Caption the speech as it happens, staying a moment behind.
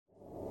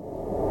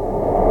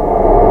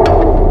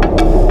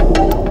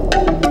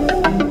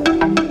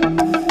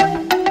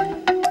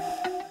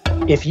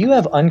If you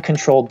have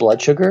uncontrolled blood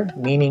sugar,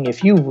 meaning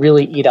if you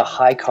really eat a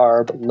high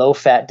carb, low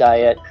fat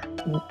diet,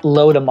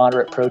 low to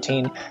moderate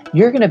protein,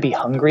 you're going to be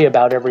hungry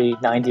about every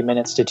 90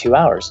 minutes to 2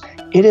 hours.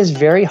 It is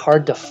very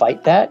hard to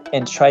fight that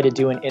and try to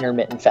do an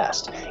intermittent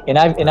fast. And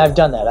I've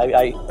done that.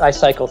 I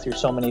cycle through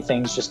so many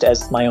things just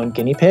as my own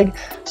guinea pig.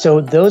 So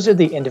those are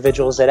the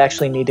individuals that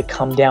actually need to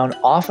come down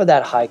off of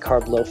that high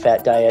carb, low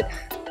fat diet,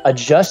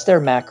 adjust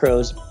their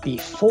macros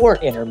before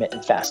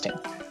intermittent fasting.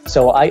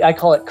 So I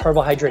call it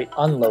carbohydrate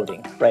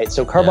unloading, right?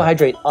 So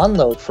carbohydrate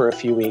unload for a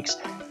few weeks,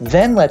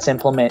 then let's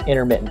implement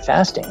intermittent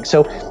fasting.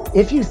 So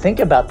if you think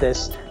about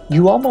this,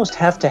 you almost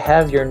have to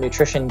have your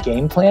nutrition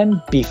game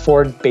plan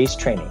before base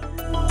training.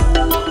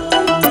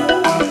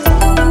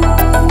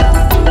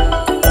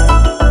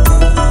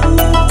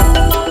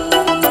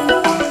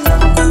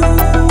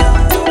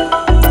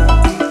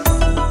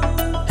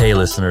 Hey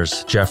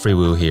listeners, Jeffrey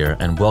Wu here,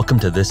 and welcome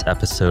to this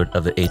episode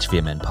of the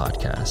HVMN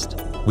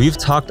podcast. We've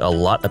talked a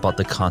lot about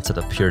the concept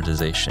of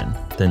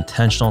periodization, the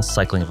intentional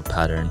cycling of a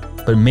pattern,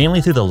 but mainly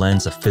through the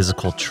lens of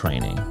physical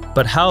training.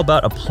 But how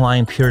about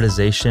applying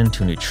periodization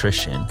to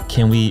nutrition?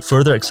 Can we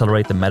further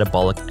accelerate the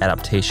metabolic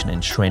adaptation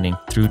in training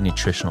through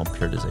nutritional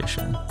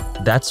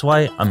periodization? That's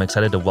why I'm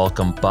excited to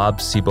welcome Bob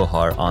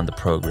Seebohar on the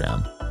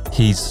program.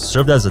 He's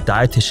served as a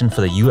dietitian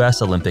for the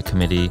U.S. Olympic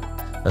Committee,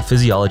 a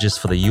physiologist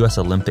for the U.S.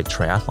 Olympic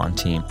triathlon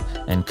team,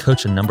 and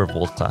coached a number of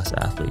world-class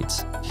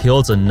athletes. He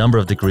holds a number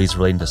of degrees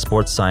relating to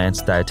sports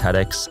science,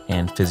 dietetics,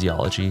 and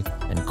physiology,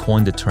 and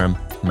coined the term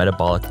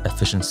metabolic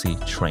efficiency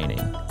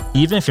training.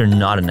 Even if you're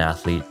not an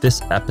athlete,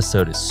 this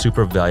episode is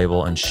super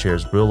valuable and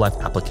shares real-life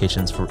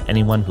applications for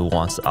anyone who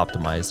wants to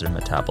optimize their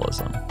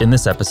metabolism. In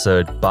this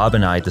episode, Bob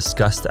and I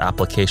discussed the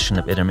application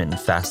of intermittent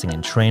fasting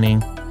in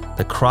training,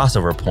 the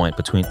crossover point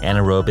between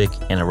anaerobic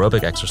and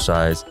aerobic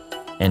exercise,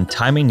 and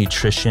timing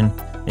nutrition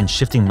and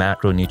shifting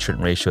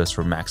macronutrient ratios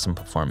for maximum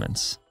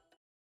performance.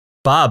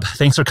 Bob,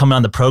 thanks for coming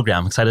on the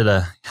program. Excited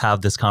to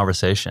have this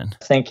conversation.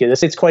 Thank you.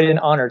 It's quite an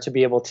honor to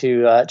be able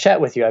to chat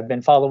with you. I've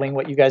been following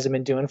what you guys have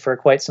been doing for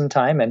quite some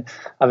time, and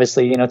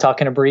obviously,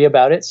 talking to Bree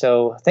about it.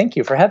 So thank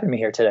you for having me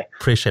here today.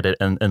 Appreciate it.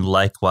 And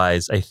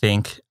likewise, I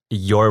think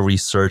your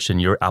research and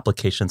your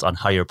applications on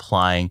how you're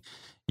applying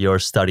your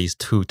studies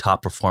to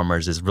top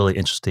performers is really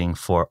interesting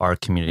for our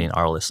community and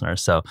our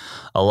listeners. So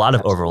a lot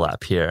of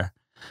overlap here.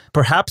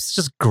 Perhaps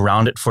just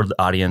ground it for the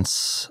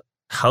audience.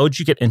 How did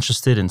you get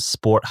interested in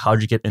sport? How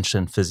did you get interested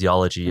in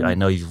physiology? I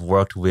know you've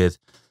worked with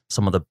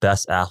some of the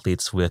best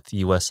athletes with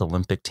U.S.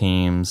 Olympic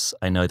teams.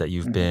 I know that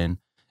you've been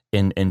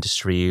in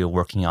industry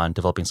working on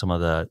developing some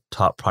of the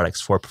top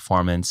products for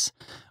performance.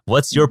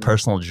 What's your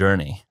personal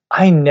journey?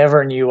 I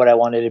never knew what I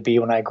wanted to be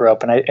when I grew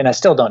up, and I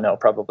still don't know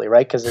probably,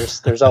 right? Because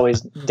there's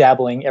always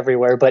dabbling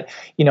everywhere. But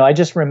I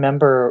just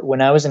remember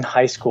when I was in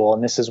high school,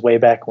 and this is way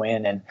back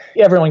when, and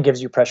everyone gives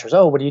you pressures.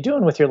 Oh, what are you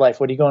doing with your life?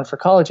 What are you going for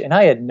college? And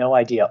I had no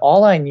idea.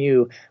 All I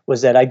knew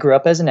was that I grew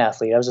up as an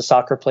athlete. I was a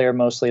soccer player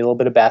mostly, a little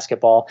bit of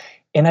basketball.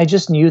 And I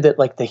just knew that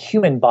the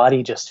human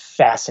body just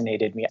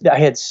fascinated me. I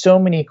had so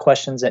many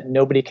questions that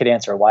nobody could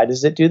answer. Why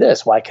does it do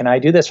this? Why can I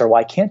do this? Or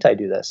why can't I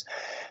do this?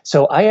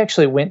 So I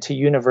actually went to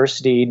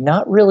university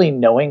not really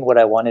knowing what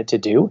I wanted to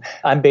do.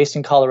 I'm based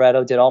in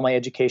Colorado, did all my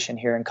education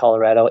here in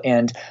Colorado.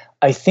 And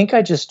I think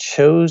I just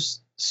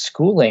chose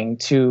schooling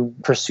to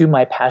pursue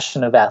my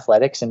passion of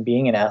athletics and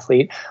being an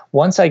athlete.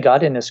 Once I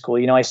got into school,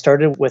 I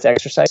started with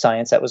exercise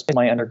science. That was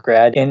my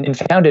undergrad and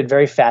found it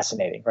very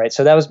fascinating, right?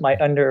 So that was my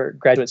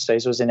undergraduate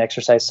studies was in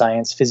exercise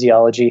science,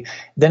 physiology.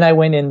 Then I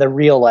went in the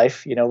real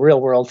life, real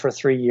world for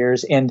 3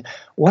 years. And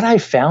what I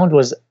found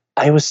was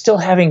I was still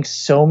having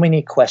so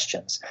many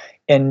questions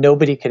and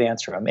nobody could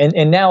answer them.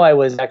 And now I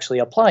was actually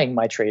applying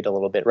my trade a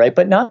little bit, right?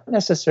 But not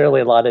necessarily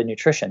a lot of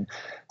nutrition.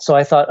 So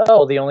I thought,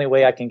 the only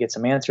way I can get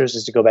some answers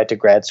is to go back to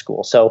grad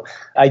school. So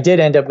I did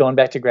end up going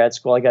back to grad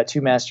school. I got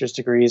 2 master's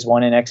degrees,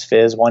 one in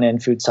ex-phys, one in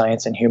food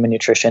science and human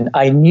nutrition.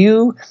 I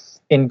knew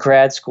in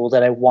grad school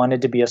that I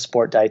wanted to be a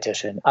sport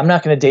dietitian. I'm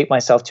not going to date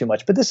myself too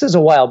much, but this is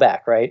a while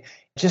back, right?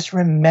 Just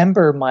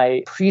remember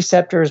my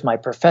preceptors, my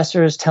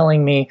professors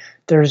telling me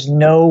there's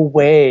no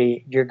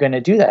way you're going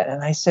to do that.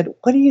 And I said,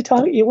 what are you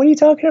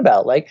talking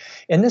about?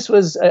 And this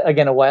was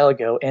again a while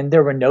ago, and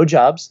there were no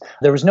jobs.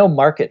 There was no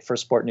market for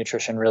sport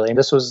nutrition really.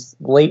 This was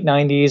late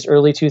 90s,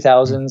 early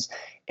 2000s.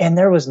 And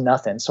there was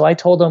nothing. So I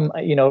told them,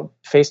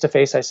 face to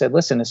face, I said,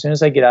 listen, as soon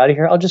as I get out of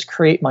here, I'll just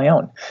create my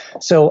own.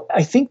 So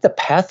I think the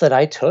path that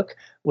I took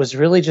was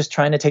really just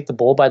trying to take the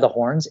bull by the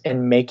horns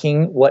and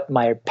making what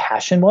my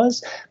passion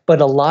was.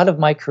 But a lot of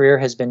my career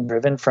has been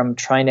driven from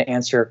trying to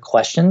answer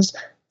questions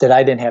that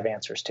I didn't have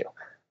answers to.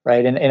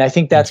 Right. And I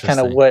think that's kind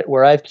of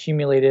where I've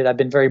accumulated. I've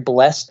been very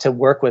blessed to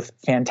work with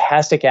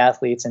fantastic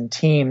athletes and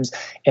teams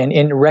and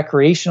in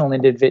recreational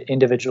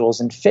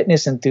individuals and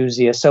fitness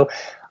enthusiasts. So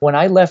when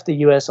I left the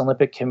U.S.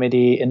 Olympic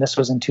Committee, and this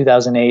was in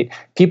 2008,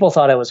 people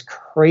thought I was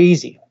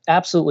crazy,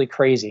 absolutely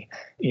crazy.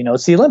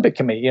 It's the Olympic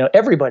Committee,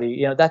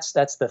 everybody, that's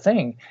the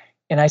thing.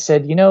 And I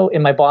said,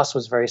 and my boss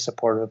was very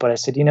supportive, but I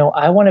said,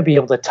 I want to be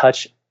able to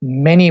touch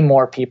many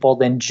more people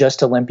than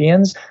just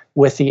Olympians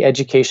with the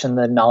education,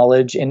 the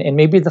knowledge, and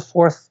maybe the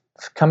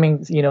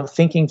coming,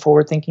 thinking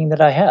forward thinking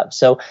that I have.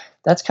 So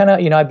that's kind of,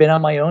 I've been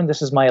on my own.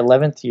 This is my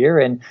 11th year,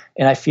 and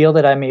I feel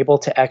that I'm able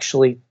to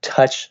actually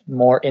touch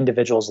more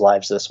individuals'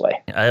 lives this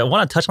way. I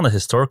want to touch on the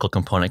historical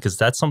component because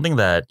that's something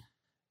that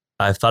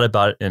I've thought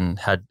about and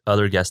had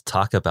other guests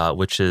talk about,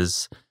 which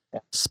is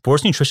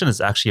sports nutrition is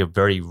actually a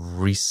very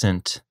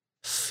recent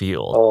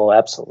field. Oh,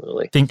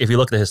 absolutely. I think if you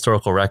look at the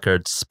historical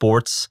record,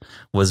 sports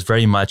was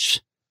very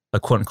much a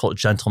quote unquote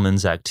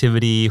gentleman's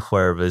activity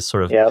where it was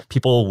sort of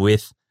people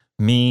with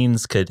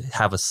means could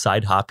have a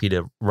side hobby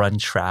to run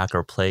track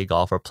or play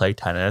golf or play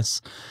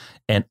tennis.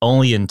 And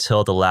only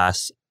until the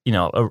last,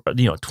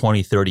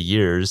 20, 30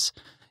 years,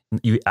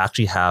 you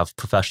actually have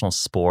professional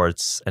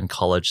sports and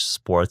college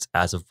sports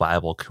as a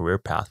viable career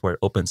path where it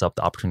opens up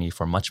the opportunity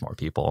for much more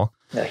people.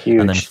 Yeah, huge.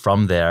 And then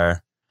from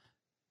there,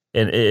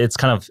 it's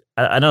kind of,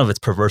 I don't know if it's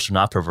perverse or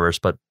not perverse,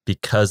 but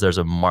because there's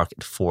a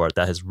market for it,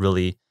 that has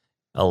really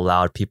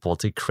allowed people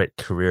to create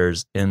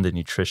careers in the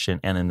nutrition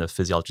and in the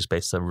physiology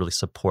space to really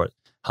support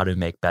how to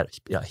make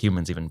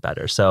humans even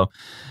better. So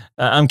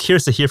I'm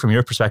curious to hear from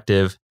your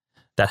perspective,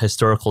 that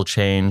historical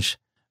change.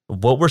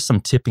 What were some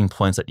tipping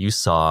points that you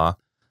saw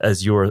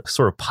as you were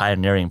sort of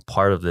pioneering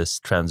part of this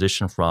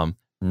transition from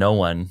no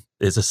one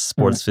is a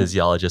sports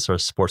physiologist or a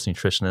sports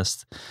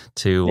nutritionist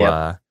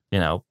to,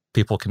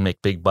 people can make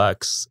big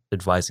bucks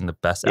advising the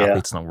best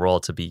athletes in the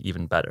world to be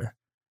even better?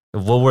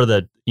 What were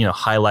the,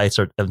 highlights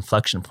or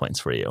inflection points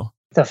for you?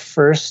 The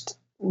first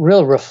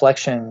real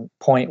reflection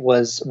point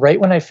was right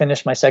when I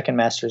finished my second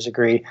master's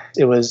degree.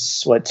 It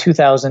was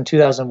 2000,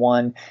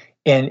 2001.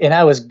 And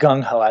I was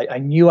gung-ho. I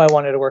knew I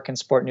wanted to work in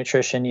sport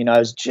nutrition. I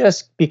was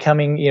just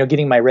becoming,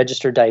 getting my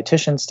registered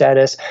dietitian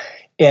status.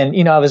 And,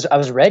 I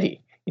was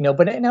ready,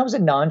 but I was a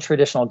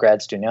non-traditional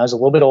grad student. I was a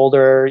little bit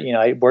older.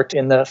 I worked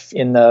in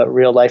the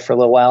real life for a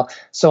little while.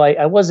 So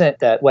I wasn't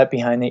that wet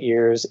behind the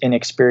ears,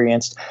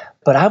 inexperienced,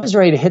 but I was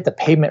ready to hit the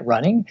pavement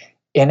running.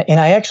 And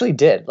I actually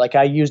did. Like,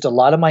 I used a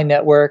lot of my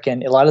network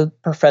and a lot of the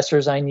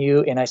professors I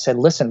knew. And I said,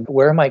 listen,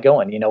 where am I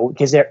going?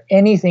 Is there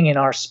anything in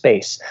our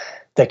space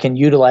that can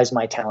utilize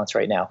my talents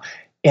right now?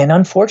 And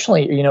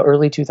unfortunately,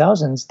 early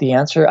 2000s, the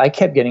answer I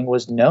kept getting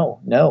was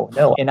no.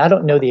 And I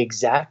don't know the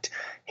exact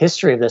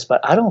history of this, but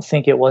I don't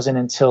think it wasn't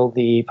until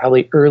the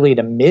probably early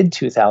to mid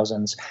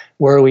 2000s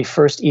where we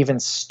first even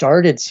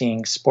started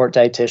seeing sport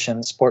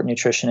dietitians, sport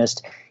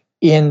nutritionists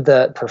in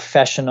the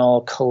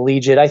professional,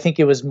 collegiate. I think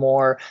it was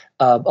more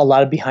a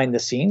lot of behind the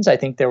scenes. I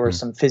think there were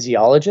some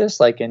physiologists,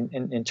 like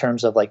in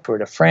terms of like Tour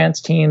de France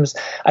teams.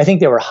 I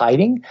think they were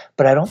hiding,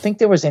 but I don't think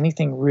there was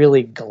anything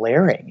really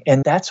glaring.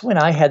 And that's when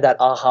I had that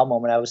aha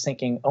moment. I was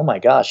thinking, oh my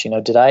gosh,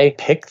 did I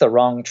pick the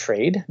wrong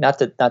trade? Not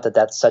that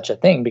that's such a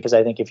thing, because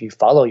I think if you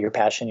follow your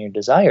passion, your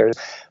desires,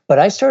 but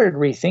I started to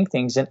rethink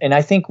things. And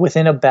I think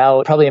within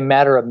about probably a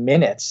matter of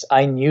minutes,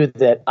 I knew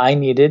that I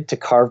needed to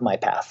carve my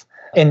path.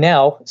 And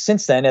now,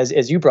 since then,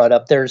 as you brought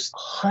up, there's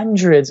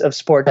hundreds of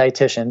sport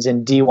dietitians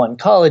in D1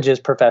 colleges,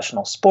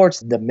 professional sports,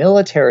 the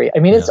military. I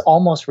mean, it's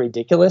almost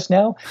ridiculous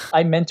now.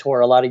 I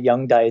mentor a lot of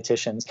young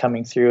dietitians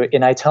coming through,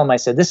 and I tell them, I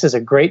said, this is a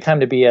great time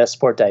to be a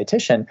sport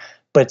dietitian,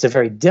 but it's a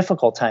very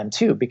difficult time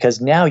too, because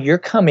now you're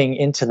coming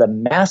into the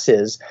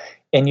masses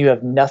and you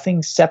have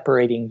nothing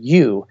separating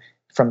you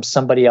from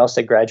somebody else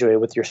that graduated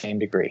with your same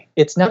degree.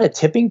 It's not a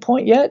tipping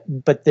point yet,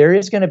 but there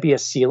is going to be a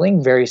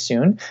ceiling very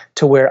soon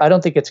to where I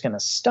don't think it's going to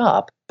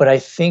stop. But I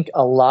think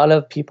a lot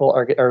of people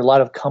or a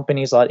lot of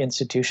companies, a lot of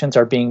institutions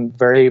are being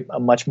very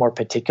much more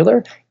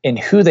particular in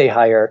who they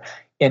hire.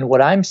 And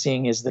what I'm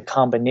seeing is the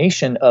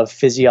combination of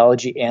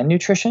physiology and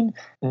nutrition.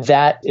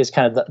 That is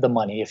kind of the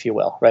money, if you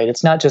will, right?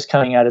 It's not just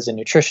coming out as a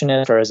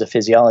nutritionist or as a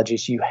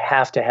physiologist. You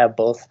have to have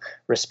both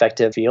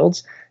respective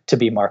fields to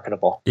be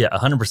marketable. Yeah,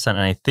 100%. And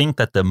I think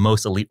that the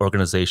most elite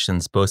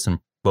organizations, both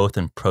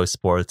in pro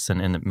sports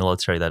and in the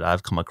military that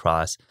I've come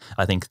across,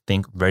 I think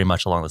very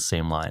much along the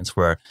same lines,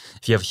 where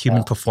if you have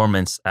human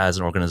performance as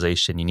an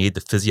organization, you need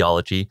the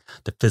physiology,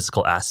 the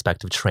physical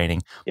aspect of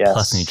training,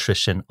 plus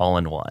nutrition all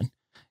in one.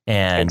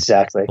 And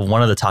exactly.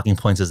 One of the talking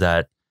points is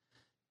that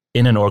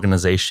in an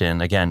organization,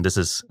 again, this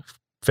is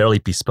fairly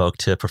bespoke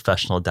to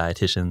professional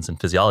dietitians and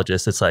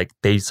physiologists. It's like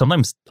they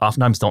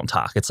oftentimes don't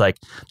talk. It's like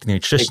the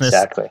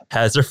nutritionist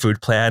has their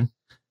food plan,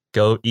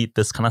 go eat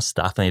this kind of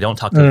stuff, and they don't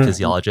talk to the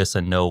physiologist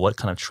and know what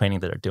kind of training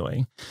they're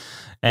doing.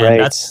 And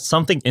that's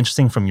something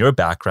interesting from your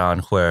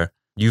background, where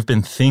you've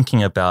been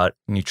thinking about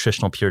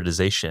nutritional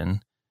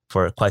periodization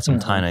for quite some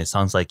time. And it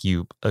sounds like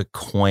you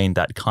coined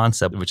that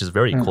concept, which is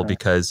very cool,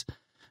 because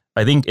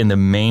I think in the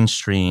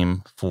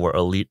mainstream for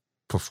elite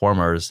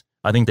performers,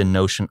 I think the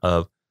notion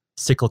of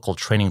cyclical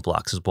training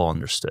blocks is well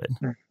understood.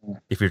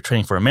 If you're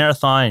training for a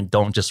marathon,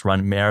 don't just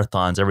run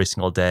marathons every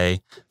single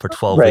day for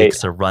 12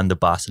 weeks or run the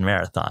Boston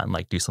Marathon.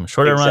 Like, do some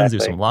shorter runs, do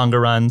some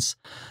longer runs.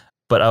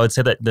 But I would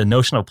say that the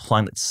notion of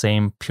applying that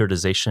same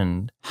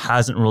periodization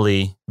hasn't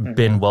really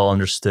been well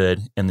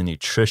understood in the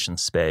nutrition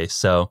space.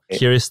 So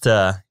curious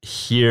to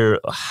hear,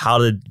 how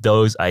did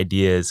those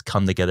ideas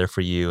come together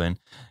for you, and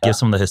give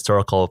some of the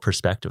historical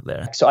perspective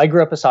there. So I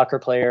grew up a soccer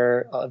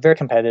player, very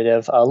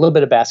competitive, a little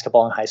bit of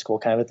basketball in high school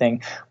kind of a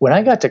thing. When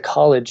I got to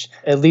college,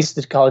 at least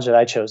the college that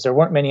I chose, there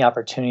weren't many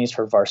opportunities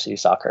for varsity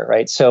soccer,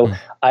 right? So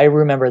I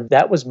remember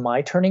that was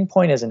my turning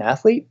point as an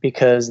athlete,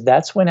 because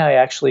that's when I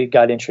actually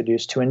got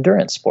introduced to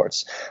endurance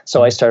sports.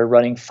 So I started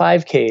running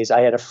 5Ks.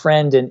 I had a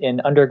friend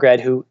in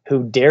undergrad who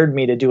dared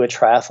me to do a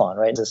triathlon,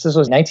 right? This was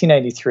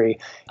 1993.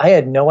 I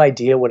had no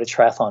idea what a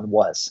triathlon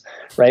was,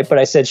 right? But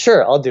I said,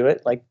 sure, I'll do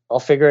it. Like, I'll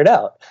figure it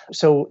out.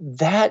 So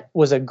that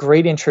was a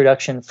great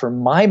introduction for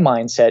my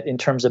mindset in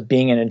terms of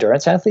being an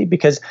endurance athlete,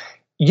 because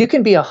you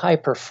can be a high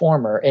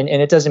performer, and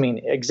it doesn't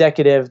mean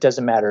executive,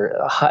 doesn't matter,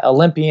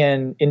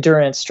 Olympian,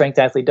 endurance, strength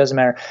athlete, doesn't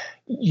matter.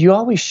 You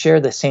always share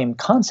the same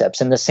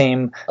concepts and the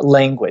same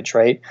language,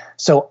 right?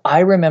 So I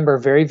remember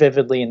very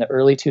vividly in the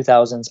early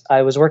 2000s,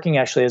 I was working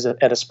actually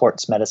at a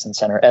sports medicine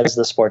center as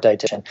the sport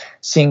dietitian,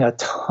 seeing a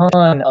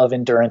ton of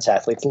endurance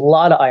athletes, a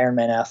lot of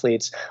Ironman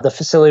athletes. The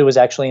facility was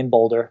actually in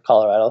Boulder,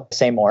 Colorado,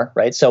 Seebohar,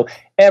 right? So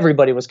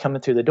everybody was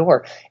coming through the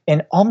door,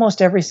 and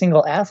almost every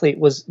single athlete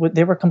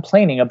they were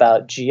complaining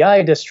about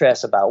GI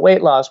distress, about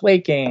weight loss,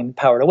 weight gain,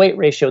 power to weight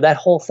ratio, that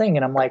whole thing.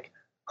 And I'm like,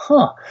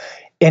 huh.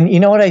 And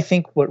you know what I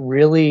think what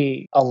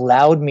really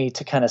allowed me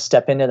to kind of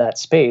step into that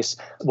space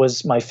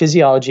was my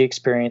physiology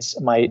experience,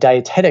 my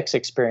dietetics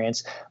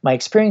experience, my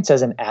experience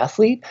as an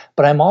athlete,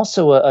 but I'm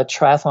also a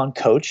triathlon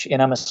coach,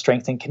 and I'm a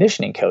strength and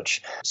conditioning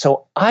coach.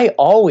 So I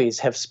always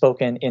have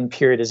spoken in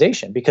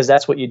periodization, because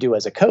that's what you do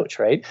as a coach,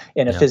 right?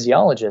 And a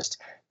physiologist.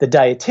 The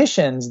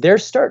dietitians, they're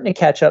starting to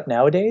catch up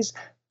nowadays.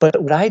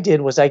 But what I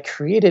did was I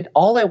created,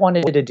 all I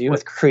wanted to do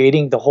with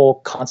creating the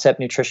whole concept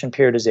nutrition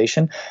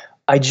periodization,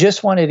 I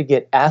just wanted to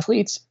get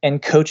athletes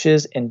and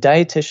coaches and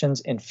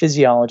dietitians and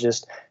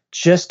physiologists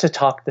just to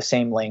talk the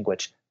same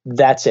language.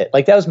 That's it.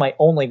 Like, that was my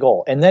only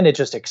goal. And then it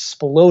just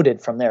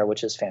exploded from there,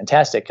 which is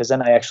fantastic, because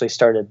then I actually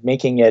started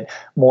making it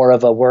more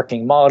of a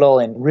working model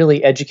and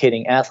really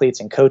educating athletes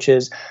and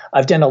coaches.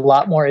 I've done a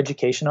lot more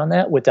education on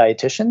that with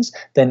dietitians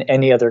than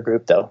any other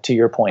group, though, to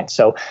your point.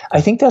 So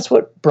I think that's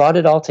what brought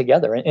it all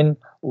together. And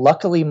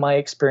luckily, my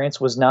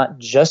experience was not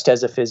just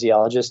as a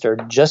physiologist or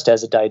just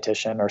as a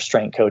dietitian or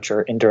strength coach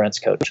or endurance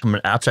coach. From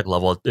an abstract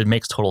level, it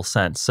makes total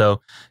sense. So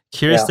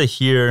curious to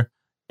hear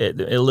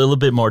a little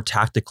bit more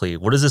tactically.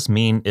 What does this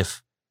mean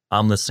if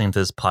I'm listening to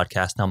this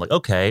podcast now? I'm like,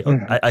 okay,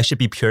 I should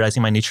be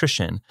periodizing my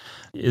nutrition.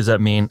 Does that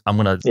mean I'm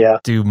going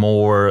to do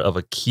more of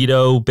a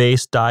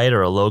keto-based diet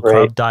or a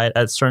low-carb diet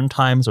at certain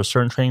times or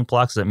certain training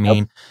blocks? Does it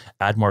mean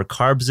add more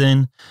carbs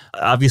in?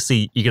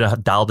 Obviously, you're going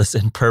to dial this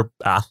in per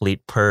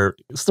athlete, per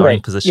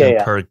starting position,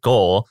 per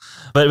goal.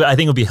 But I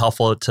think it would be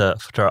helpful to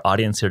our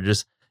audience here to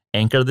just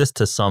anchor this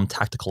to some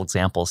tactical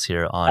examples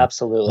here on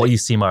what you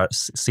see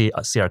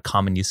are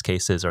common use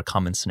cases or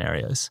common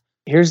scenarios.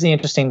 Here's the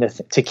interesting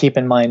to keep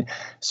in mind.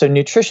 So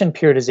nutrition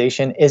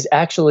periodization is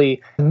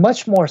actually a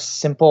much more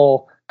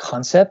simple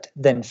concept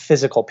than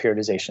physical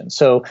periodization.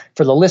 So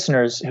for the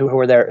listeners who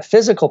are there,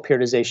 physical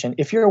periodization,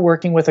 if you're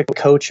working with a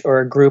coach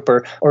or a group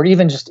or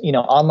even just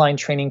online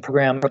training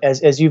program,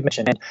 as you've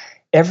mentioned,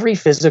 every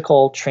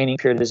physical training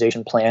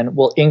periodization plan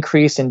will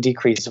increase and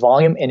decrease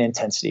volume and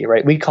intensity,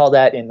 right? We call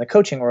that in the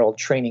coaching world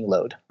training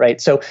load, right?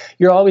 So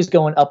you're always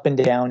going up and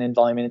down in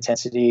volume and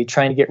intensity,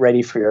 trying to get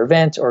ready for your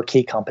event or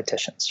key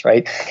competitions,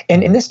 right?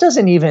 And this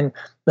doesn't even,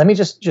 let me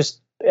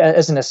just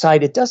as an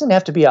aside, it doesn't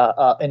have to be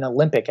an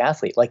Olympic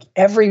athlete. Like,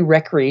 every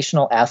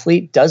recreational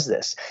athlete does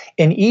this.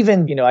 And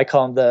even, I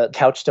call them the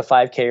couch to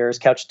 5Kers,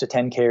 couch to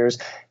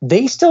 10Kers.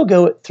 They still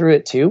go through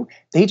it too.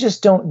 They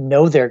just don't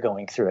know they're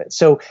going through it.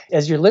 So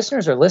as your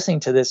listeners are listening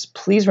to this,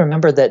 please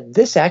remember that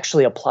this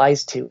actually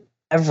applies to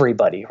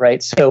everybody,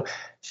 right? So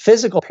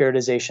physical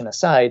periodization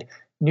aside,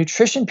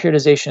 nutrition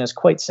periodization is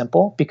quite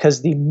simple,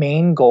 because the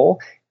main goal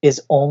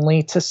is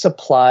only to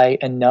supply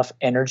enough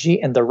energy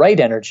and the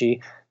right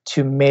energy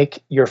to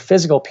make your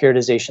physical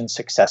periodization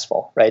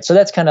successful, right? So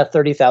that's kind of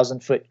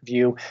 30,000 foot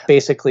view,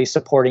 basically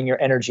supporting your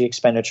energy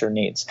expenditure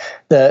needs.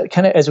 The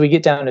kind of, as we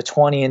get down to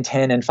 20 and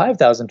 10 and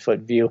 5,000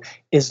 foot view,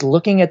 is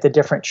looking at the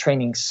different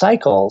training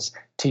cycles.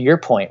 To your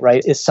point,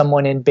 right? Is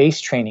someone in base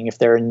training, if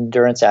they're an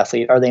endurance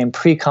athlete? Are they in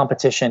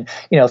pre-competition?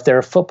 If they're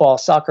a football,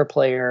 soccer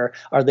player,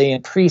 are they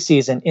in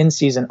preseason,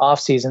 in-season,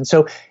 off-season?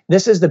 So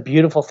this is the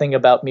beautiful thing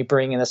about me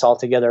bringing this all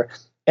together.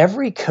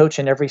 Every coach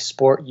in every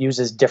sport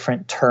uses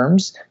different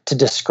terms to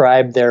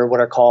describe their what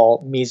are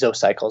called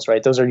mesocycles,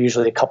 right? Those are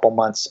usually a couple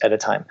months at a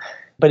time.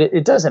 But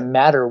it doesn't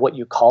matter what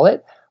you call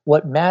it.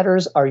 What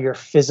matters are your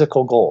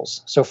physical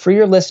goals. So for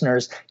your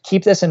listeners,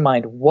 keep this in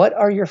mind. What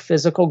are your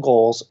physical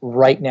goals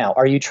right now?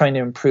 Are you trying to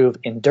improve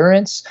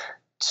endurance,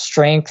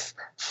 strength,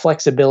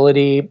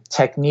 flexibility,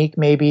 technique,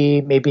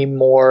 maybe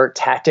more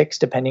tactics,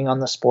 depending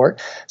on the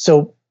sport?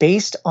 So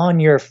based on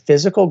your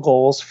physical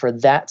goals for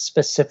that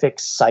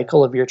specific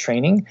cycle of your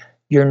training,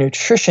 your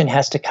nutrition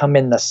has to come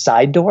in the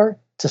side door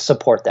to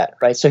support that,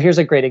 right? So here's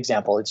a great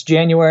example. It's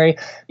January.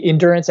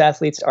 Endurance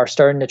athletes are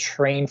starting to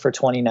train for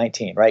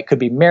 2019, right? Could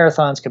be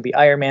marathons, could be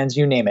Ironmans,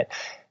 you name it.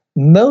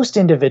 Most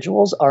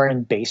individuals are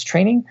in base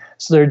training,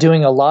 so they're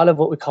doing a lot of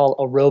what we call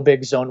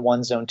aerobic zone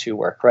 1, zone 2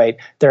 work, right?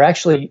 They're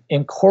actually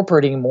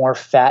incorporating more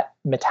fat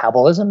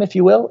metabolism, if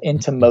you will,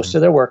 into most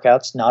of their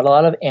workouts, not a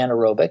lot of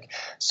anaerobic.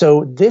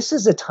 So this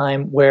is a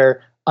time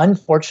where,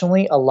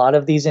 unfortunately, a lot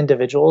of these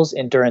individuals,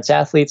 endurance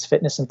athletes,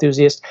 fitness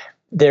enthusiasts,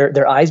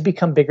 their eyes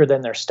become bigger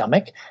than their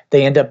stomach.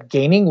 They end up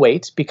gaining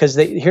weight because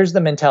here's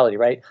the mentality,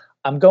 right?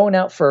 I'm going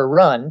out for a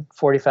run,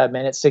 45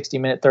 minutes, 60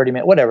 minutes, 30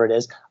 minutes, whatever it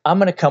is. I'm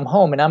going to come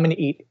home and I'm going to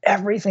eat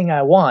everything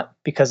I want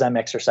because I'm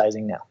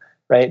exercising now,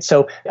 right?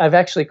 So I've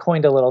actually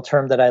coined a little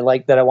term that I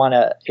like that I want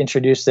to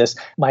introduce this.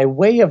 My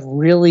way of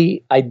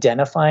really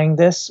identifying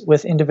this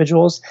with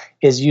individuals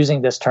is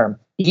using this term: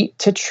 eat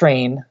to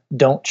train,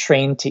 don't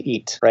train to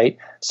eat, right?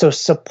 So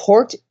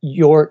support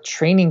your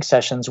training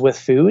sessions with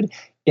food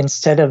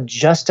instead of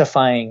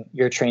justifying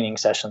your training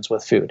sessions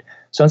with food.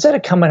 So instead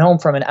of coming home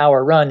from an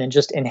hour run and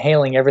just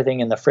inhaling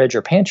everything in the fridge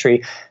or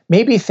pantry,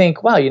 maybe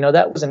think, wow,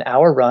 that was an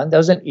hour run. That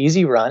was an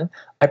easy run.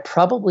 I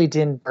probably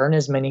didn't burn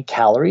as many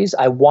calories.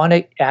 I want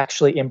to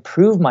actually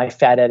improve my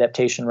fat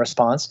adaptation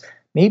response.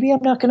 Maybe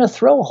I'm not going to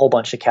throw a whole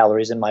bunch of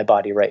calories in my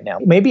body right now.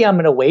 Maybe I'm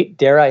going to wait,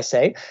 dare I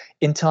say,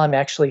 until I'm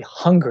actually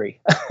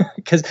hungry,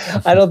 because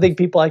I don't think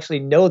people actually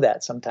know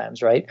that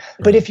sometimes, right?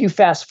 But if you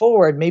fast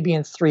forward, maybe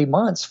in 3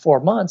 months, 4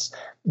 months,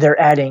 they're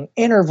adding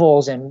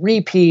intervals and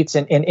repeats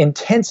and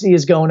intensity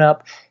is going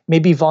up.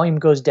 Maybe volume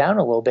goes down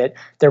a little bit.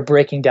 They're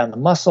breaking down the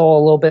muscle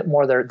a little bit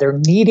more. They're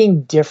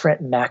needing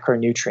different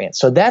macronutrients.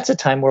 So that's a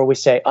time where we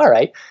say, all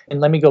right, and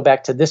let me go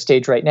back to this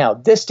stage right now.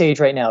 This stage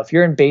right now, if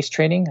you're in base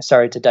training,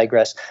 sorry to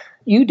digress,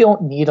 you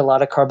don't need a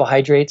lot of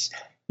carbohydrates.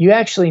 You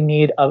actually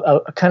need a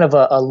kind of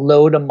a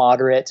low to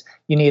moderate.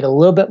 You need a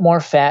little bit more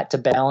fat to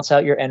balance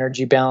out your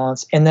energy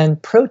balance. And then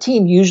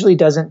protein usually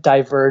doesn't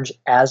diverge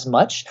as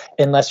much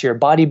unless you're a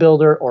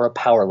bodybuilder or a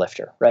power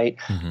lifter, right?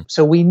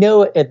 So we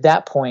know at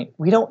that point,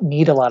 we don't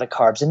need a lot of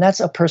carbs. And that's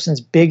a person's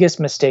biggest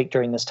mistake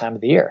during this time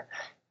of the year.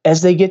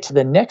 As they get to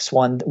the next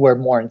one, where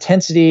more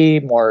intensity,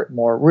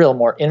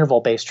 more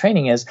interval-based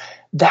training is,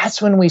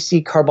 that's when we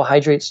see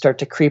carbohydrates start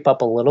to creep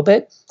up a little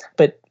bit.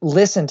 But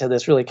listen to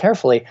this really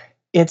carefully.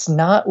 It's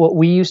not what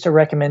we used to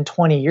recommend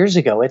 20 years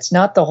ago. It's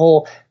not the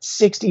whole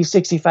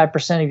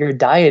 65% of your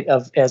diet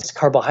as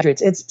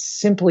carbohydrates. It's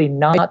simply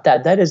not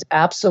that. That is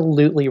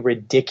absolutely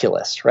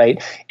ridiculous,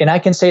 right? And I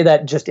can say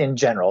that just in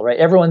general, right?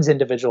 Everyone's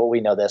individual,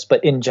 we know this,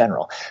 but in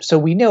general. So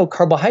we know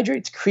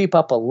carbohydrates creep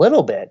up a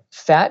little bit.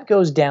 Fat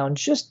goes down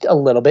just a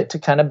little bit to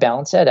kind of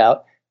balance that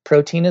out.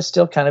 Protein is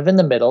still kind of in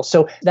the middle.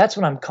 So that's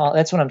what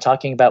I'm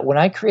talking about. When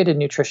I created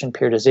nutrition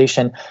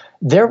periodization,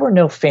 there were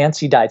no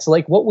fancy diets.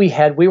 Like what we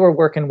were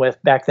working with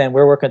back then,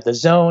 we were working with the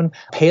Zone.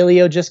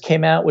 Paleo just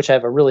came out, which I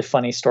have a really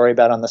funny story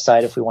about on the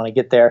side if we want to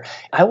get there.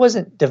 I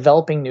wasn't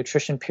developing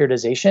nutrition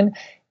periodization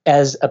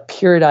as a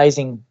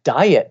periodizing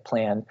diet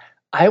plan.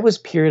 I was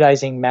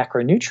periodizing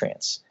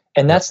macronutrients.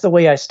 And that's the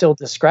way I still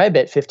describe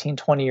it 15,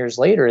 20 years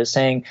later, is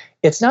saying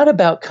it's not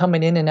about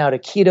coming in and out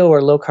of keto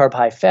or low carb,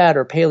 high fat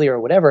or paleo or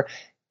whatever.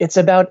 It's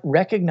about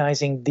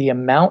recognizing the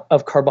amount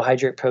of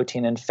carbohydrate,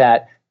 protein, and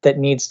fat that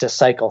needs to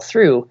cycle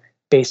through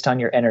based on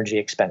your energy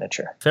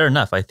expenditure. Fair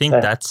enough. I think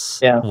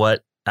that's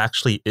what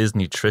actually is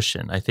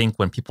nutrition. I think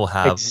when people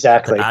have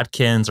the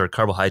Atkins or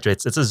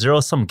carbohydrates, it's a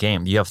zero-sum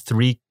game. You have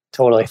three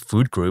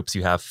food groups.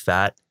 You have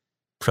fat,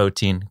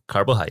 protein,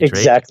 carbohydrate.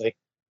 Exactly.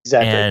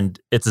 And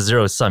it's a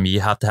zero sum. You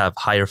have to have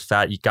higher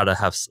fat. You got to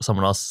have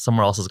somewhere else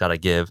has got to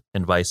give,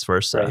 and vice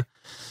versa. Right.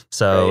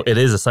 So it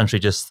is essentially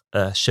just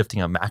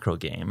shifting a macro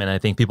game. And I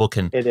think people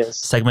can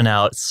segment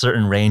out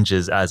certain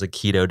ranges as a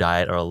keto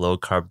diet or a low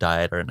carb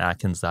diet or an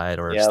Atkins diet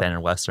or a standard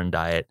Western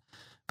diet.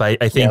 But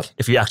I think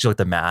if you actually look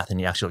at the math and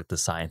you actually look at the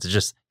science,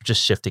 it's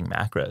just shifting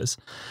macros.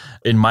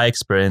 In my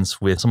experience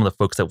with some of the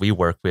folks that we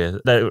work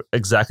with, that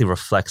exactly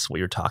reflects what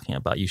you're talking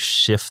about. You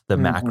shift the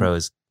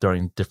macros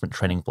during different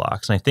training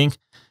blocks. And I think,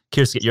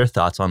 curious to get your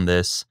thoughts on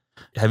this.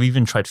 Have you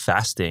even tried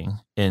fasting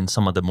in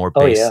some of the more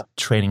base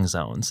training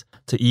zones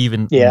to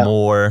even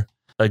more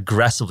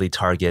aggressively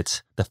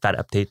target the fat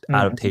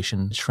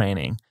adaptation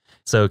training?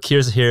 So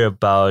curious to hear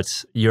about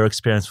your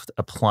experience with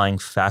applying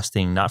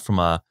fasting, not from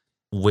a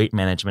weight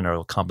management or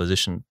a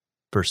composition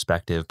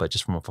perspective, but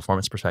just from a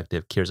performance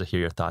perspective. Curious to hear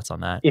your thoughts on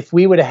that. If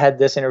we would have had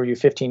this interview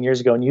 15 years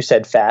ago and you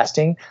said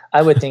fasting,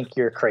 I would think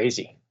you're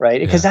crazy,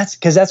 right? Because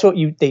that's what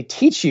they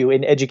teach you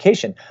in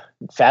education.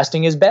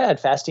 Fasting is bad.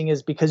 Fasting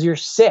is because you're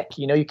sick.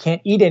 You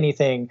can't eat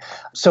anything.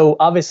 So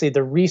obviously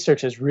the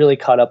research has really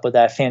caught up with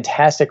that.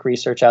 Fantastic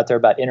research out there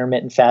about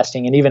intermittent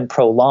fasting and even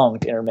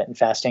prolonged intermittent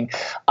fasting.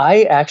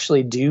 I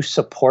actually do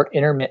support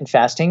intermittent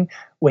fasting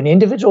when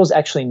individuals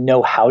actually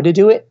know how to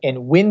do it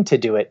and when to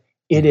do it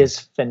It is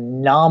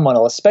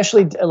phenomenal,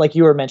 especially like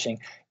you were mentioning,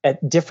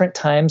 at different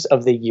times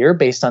of the year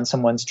based on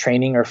someone's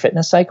training or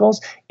fitness cycles.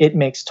 It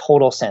makes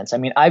total sense. I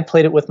mean, I've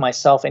played it with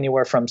myself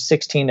anywhere from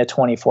 16 to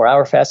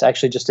 24-hour fast. I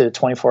actually just did a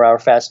 24-hour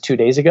fast 2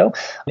 days ago,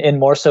 and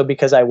more so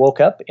because I woke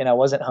up and I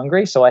wasn't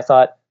hungry. So I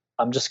thought,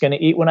 I'm just going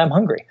to eat when I'm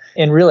hungry.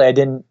 And really, I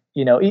didn't,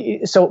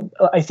 so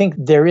I think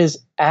there is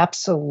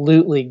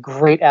absolutely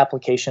great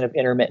application of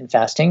intermittent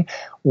fasting.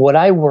 What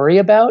I worry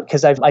about,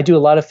 because I do a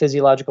lot of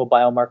physiological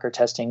biomarker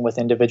testing with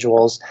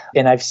individuals,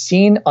 and I've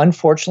seen,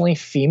 unfortunately,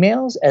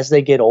 females as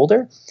they get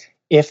older,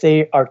 if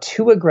they are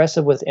too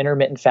aggressive with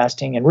intermittent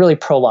fasting and really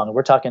prolonged,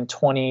 we're talking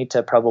 20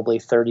 to probably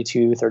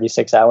 32,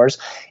 36 hours,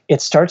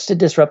 it starts to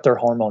disrupt their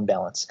hormone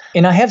balance.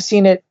 And I have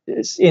seen it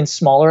in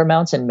smaller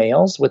amounts in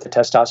males with the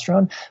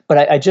testosterone,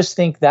 but I just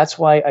think that's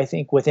why I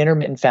think with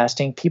intermittent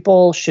fasting,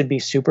 people should be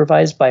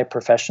supervised by a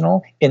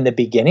professional in the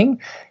beginning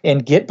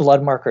and get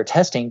blood marker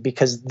testing,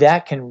 because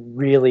that can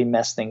really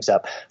mess things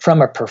up. From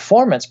a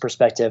performance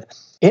perspective,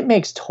 it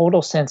makes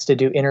total sense to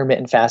do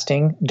intermittent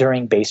fasting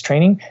during base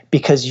training,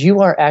 because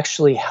you are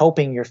actually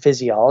helping your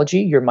physiology,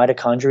 your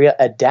mitochondria,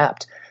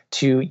 adapt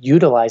to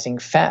utilizing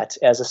fat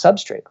as a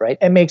substrate, right?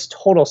 It makes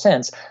total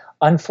sense.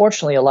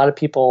 Unfortunately, a lot of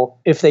people,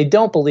 if they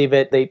don't believe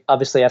it, they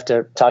obviously have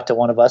to talk to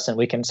one of us and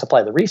we can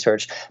supply the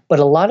research. But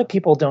a lot of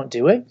people don't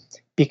do it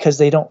because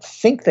they don't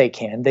think they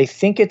can. They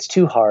think it's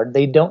too hard.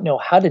 They don't know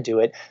how to do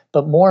it.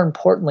 But more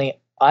importantly,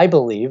 I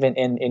believe, and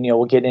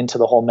we'll get into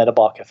the whole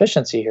metabolic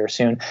efficiency here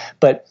soon,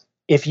 but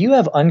if you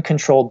have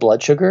uncontrolled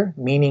blood sugar,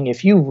 meaning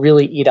if you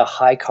really eat a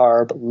high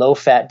carb, low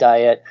fat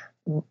diet,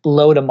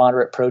 low to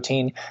moderate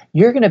protein,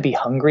 you're going to be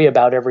hungry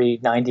about every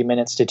 90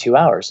 minutes to 2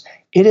 hours.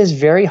 It is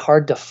very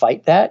hard to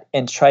fight that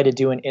and try to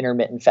do an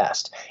intermittent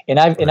fast. And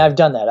I've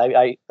done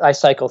that. I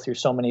cycle through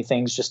so many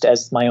things just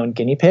as my own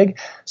guinea pig.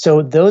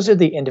 So those are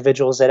the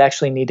individuals that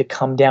actually need to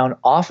come down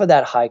off of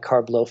that high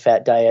carb, low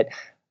fat diet,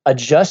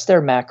 adjust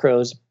their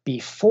macros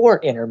before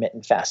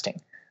intermittent fasting.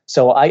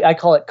 So I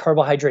call it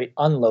carbohydrate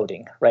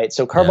unloading, right?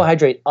 So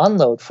carbohydrate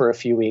unload for a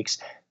few weeks,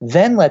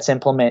 then let's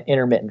implement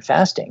intermittent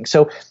fasting.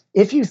 So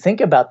if you think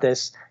about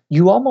this,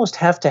 you almost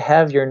have to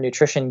have your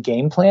nutrition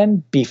game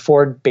plan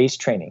before base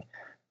training,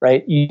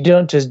 right? You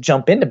don't just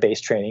jump into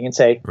base training and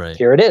say,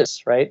 here it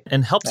is, right?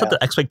 And help set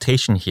the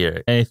expectation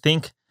here. And I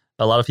think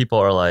a lot of people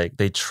are like,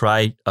 they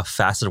try a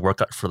fasted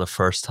workout for the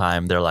first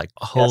time. They're like,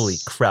 holy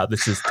crap,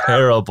 this is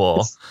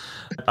terrible.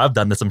 I've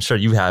done this. I'm sure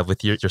you have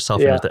with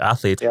yourself and with the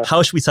athletes.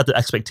 How should we set the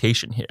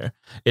expectation here?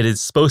 It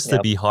is supposed to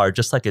be hard,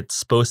 just like it's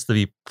supposed to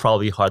be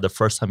probably hard the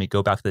first time you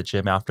go back to the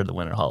gym after the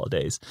winter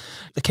holidays.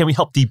 Can we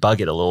help debug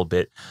it a little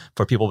bit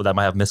for people that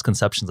might have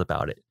misconceptions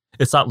about it?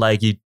 It's not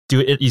like you do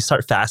it, you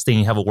start fasting,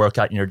 you have a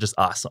workout, and you're just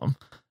awesome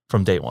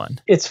from day one.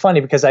 It's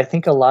funny because I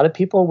think a lot of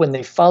people, when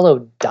they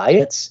follow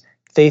diets,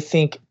 they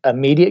think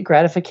immediate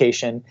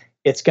gratification,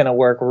 it's going to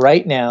work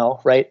right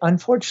now, right?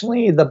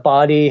 Unfortunately, the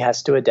body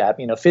has to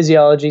adapt.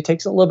 Physiology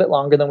takes a little bit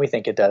longer than we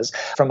think it does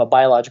from a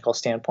biological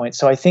standpoint.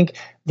 So I think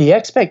the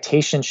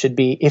expectation should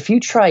be, if you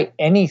try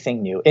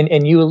anything new,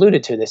 and you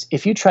alluded to this,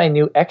 if you try a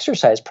new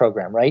exercise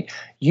program, right,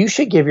 you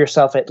should give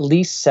yourself at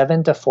least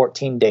 7 to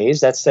 14 days.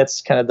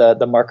 That's kind of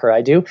the marker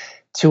I do,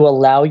 to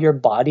allow your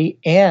body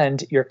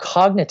and your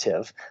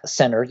cognitive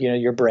center,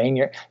 your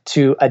brain,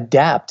 to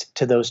adapt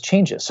to those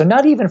changes. So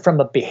not even from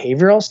a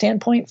behavioral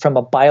standpoint, from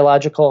a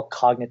biological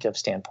cognitive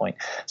standpoint.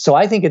 So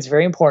I think it's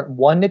very important,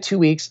 1 to 2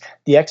 weeks,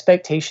 the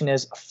expectation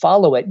is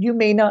follow it. You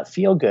may not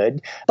feel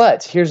good,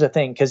 but here's the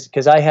thing,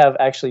 because I have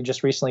actually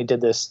just recently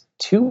did this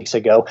 2 weeks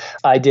ago.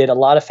 I did a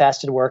lot of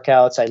fasted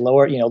workouts. I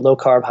lowered, low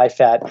carb, high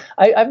fat.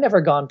 I've never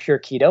gone pure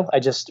keto.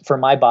 for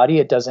my body,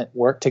 it doesn't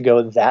work to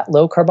go that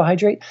low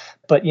carbohydrate.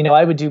 But,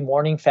 I would do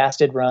morning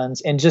fasted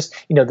runs and just,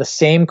 the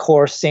same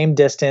course, same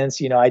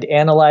distance. I'd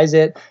analyze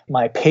it.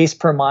 My pace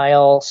per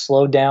mile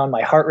slowed down.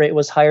 My heart rate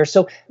was higher.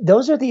 So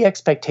those are the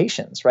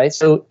expectations, right?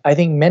 So I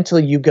think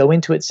mentally you go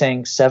into it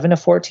saying 7 to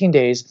 14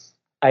 days,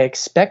 I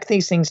expect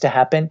these things to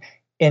happen.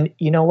 And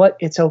you know what?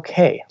 It's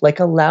okay. Like,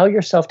 allow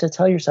yourself to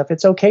tell yourself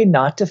it's okay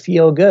not to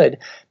feel good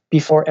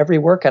before every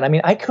workout. I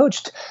mean, I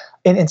coached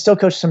and still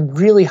coach some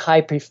really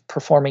high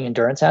performing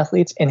endurance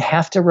athletes, and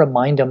have to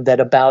remind them that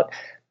about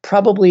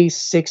probably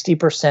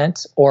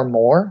 60% or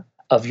more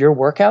of your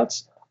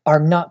workouts are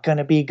not going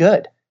to be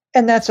good.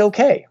 And that's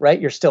okay,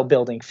 right? You're still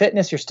building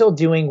fitness. You're still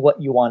doing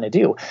what you want to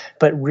do,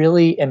 but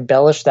really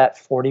embellish that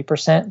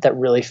 40% that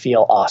really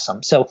feel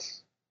awesome. So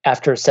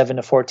after 7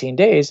 to 14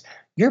 days,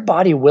 your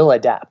body will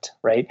adapt,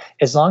 right?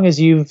 As long as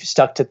you've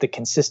stuck to the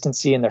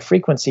consistency and the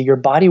frequency, your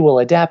body will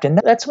adapt. And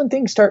that's when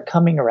things start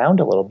coming around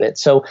a little bit.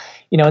 So,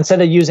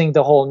 instead of using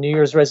the whole New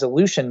Year's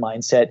resolution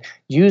mindset,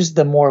 use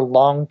the more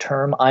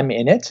long-term I'm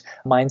in it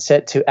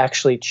mindset to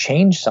actually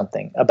change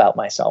something about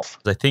myself.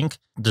 I think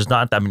there's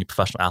not that many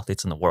professional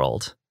athletes in the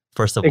world,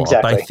 first of all.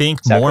 But I think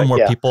more and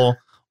more people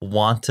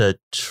want to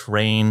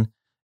train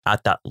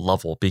at that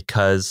level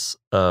because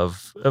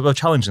of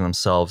challenging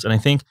themselves. And I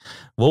think,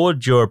 what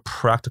would your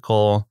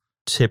practical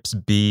tips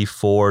be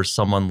for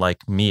someone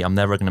like me? I'm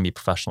never going to be a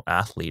professional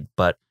athlete,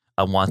 but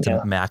I want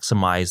to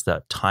maximize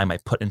the time I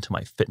put into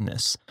my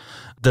fitness.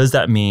 Does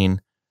that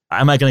mean,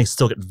 am I going to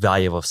still get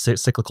value of a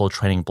cyclical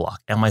training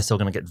block? Am I still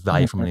going to get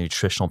value from a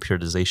nutritional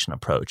periodization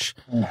approach?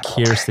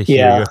 Curious to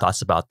hear your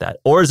thoughts about that.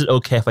 Or is it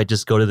okay if I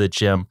just go to the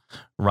gym,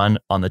 run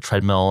on the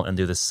treadmill, and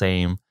do the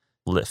same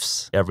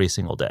lifts every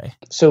single day?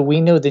 So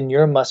we know the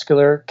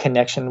neuromuscular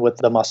connection with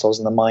the muscles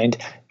and the mind,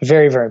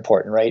 very, very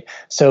important, right?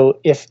 So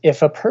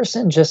if a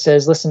person just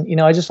says, listen,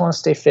 I just want to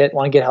stay fit,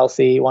 want to get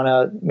healthy, want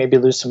to maybe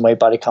lose some weight,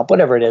 body comp,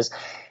 whatever it is,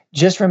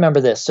 just remember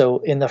this. So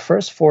in the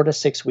first 4 to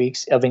 6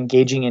 weeks of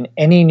engaging in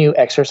any new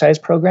exercise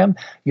program,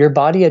 your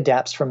body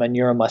adapts from a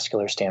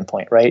neuromuscular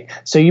standpoint, right?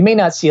 So you may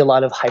not see a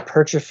lot of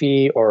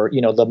hypertrophy or,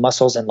 the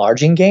muscles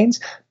enlarging gains,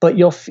 but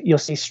you'll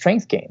see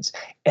strength gains.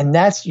 And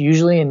that's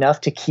usually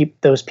enough to keep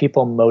those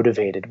people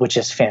motivated, which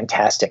is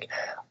fantastic.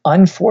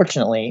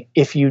 Unfortunately,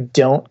 if you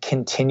don't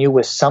continue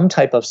with some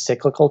type of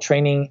cyclical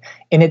training,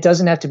 and it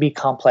doesn't have to be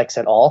complex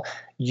at all,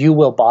 you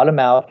will bottom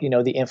out,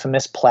 the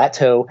infamous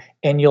plateau,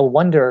 and you'll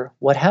wonder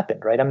what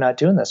happened, right? I'm not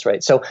doing this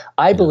right. So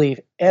I believe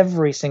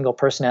every single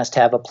person has to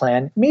have a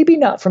plan, maybe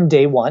not from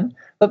day one,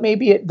 but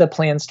maybe the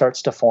plan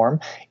starts to form.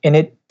 And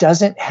it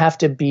doesn't have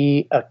to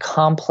be a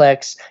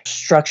complex,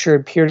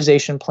 structured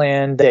periodization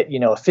plan that,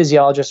 a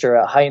physiologist or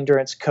a high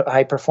endurance,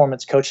 high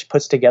performance coach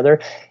puts together.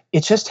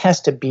 It just has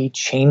to be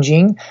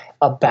changing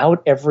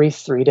about every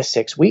 3 to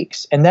 6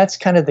 weeks. And that's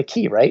kind of the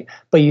key, right?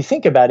 But you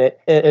think about it,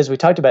 as we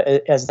talked about,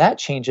 as that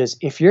changes,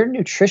 if your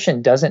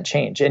nutrition doesn't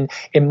change, and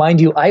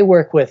mind you, I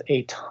work with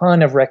a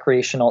ton of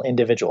recreational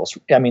individuals.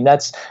 I mean,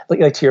 that's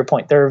like to your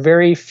point, there are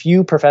very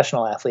few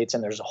professional athletes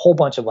and there's a whole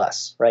bunch of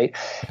less, right?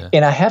 Yeah.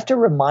 And I have to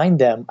remind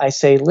them, I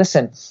say,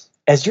 listen,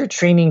 as your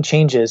training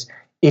changes,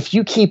 if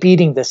you keep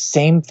eating the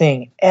same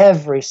thing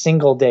every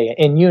single day,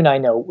 and you and I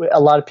know a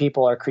lot of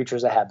people are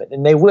creatures of habit,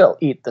 and they will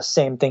eat the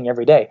same thing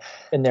every day,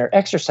 and their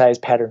exercise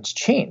patterns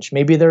change.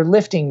 Maybe they're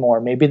lifting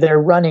more, maybe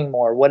they're running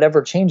more,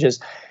 whatever changes,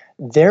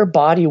 their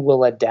body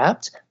will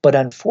adapt, but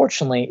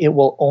unfortunately, it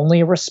will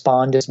only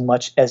respond as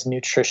much as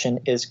nutrition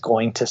is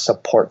going to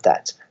support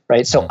that.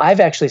 Right. So I've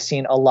actually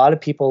seen a lot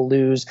of people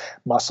lose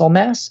muscle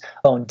mass,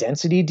 bone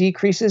density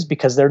decreases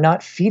because they're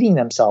not feeding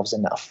themselves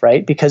enough,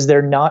 right? Because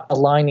they're not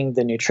aligning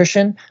the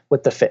nutrition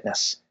with the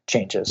fitness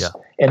changes. Yeah.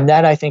 And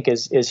that I think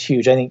is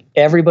huge. I think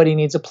everybody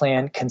needs a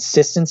plan,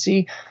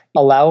 consistency.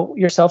 Allow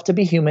yourself to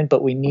be human,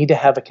 but we need to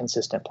have a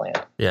consistent plan.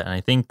 Yeah. And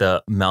I think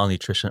the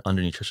malnutrition,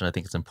 undernutrition, I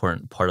think is an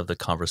important part of the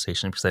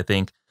conversation because I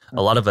think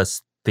a lot of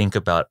us think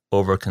about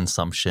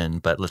overconsumption,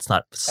 but let's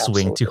not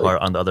swing too hard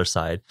on the other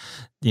side.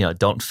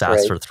 Don't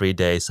fast for 3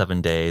 days,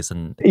 7 days,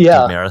 and do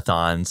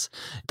marathons.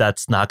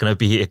 That's not going to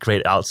be a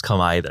great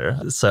outcome either.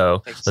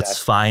 So let's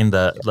find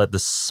the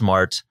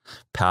smart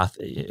path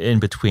in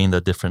between the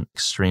different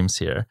extremes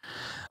here.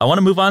 I want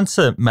to move on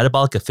to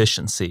metabolic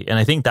efficiency. And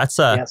I think that's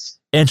a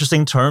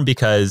interesting term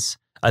because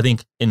I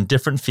think in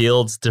different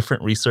fields,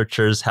 different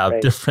researchers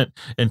have different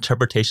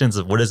interpretations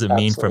of what does it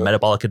mean for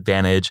metabolic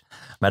advantage,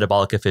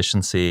 metabolic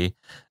efficiency.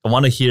 I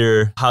want to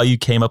hear how you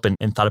came up and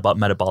thought about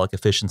metabolic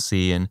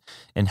efficiency and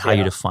how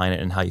you define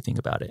it and how you think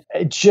about it.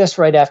 Just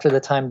right after the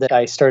time that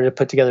I started to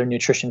put together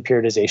nutrition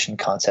periodization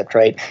concept,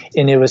 right?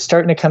 And it was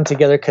starting to come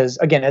together because,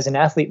 again, as an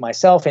athlete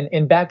myself,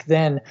 and back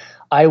then,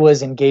 I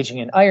was engaging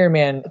in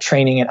Ironman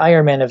training and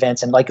Ironman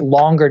events and like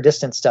longer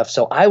distance stuff.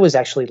 So I was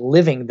actually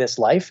living this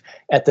life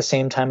at the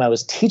same time I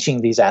was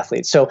teaching these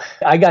athletes. So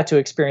I got to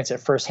experience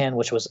it firsthand,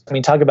 which was,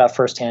 talk about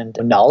firsthand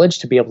knowledge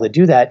to be able to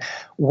do that.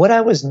 What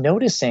I was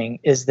noticing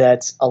is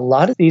that a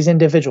lot of these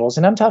individuals,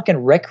 and I'm talking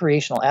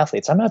recreational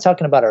athletes, I'm not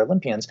talking about our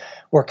Olympians,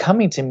 were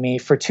coming to me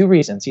for two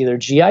reasons, either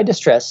GI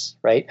distress,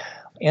 right?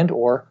 And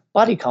or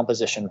body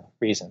composition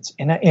reasons.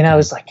 And I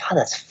was like, God,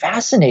 that's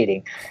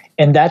fascinating.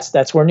 And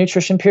that's where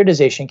nutrition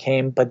periodization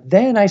came. But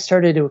then I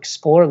started to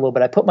explore a little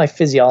bit. I put my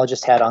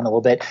physiologist hat on a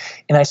little bit.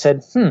 And I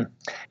said,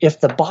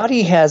 if the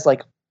body has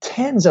like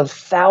tens of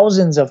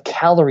thousands of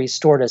calories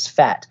stored as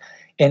fat,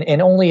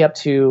 and only up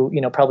to,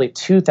 probably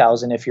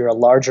 2,000 if you're a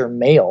larger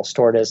male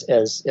stored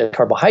as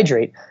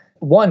carbohydrate.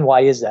 One,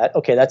 why is that?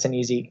 Okay, that's an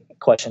easy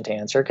question to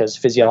answer because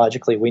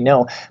physiologically we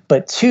know.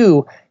 But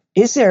two,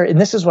 is there, and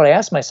this is what I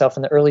asked myself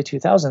in the early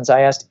 2000s,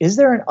 I asked, is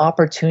there an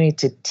opportunity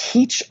to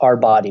teach our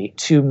body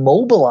to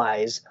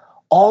mobilize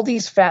all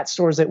these fat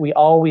stores that we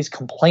always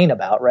complain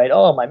about, right?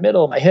 Oh, my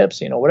middle, my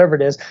hips, whatever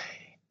it is.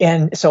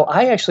 And so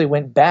I actually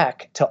went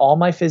back to all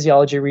my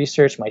physiology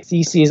research, my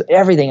theses,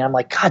 everything. I'm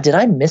like, God, did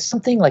I miss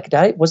something? Like,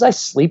 was I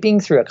sleeping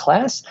through a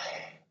class?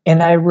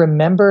 And I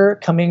remember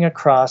coming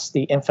across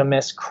the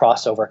infamous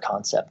crossover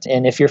concept.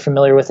 And if you're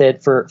familiar with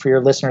it, for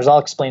your listeners, I'll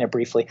explain it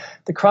briefly.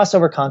 The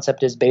crossover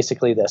concept is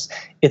basically this.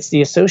 It's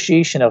the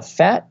association of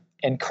fat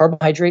and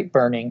carbohydrate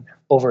burning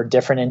over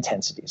different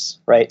intensities,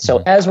 right?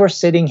 So as we're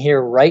sitting here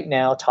right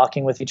now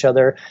talking with each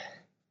other,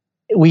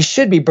 we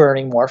should be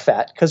burning more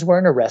fat because we're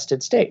in a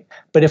rested state.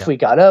 But if we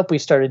got up, we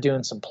started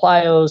doing some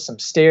plyos, some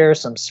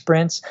stairs, some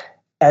sprints.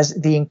 As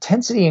the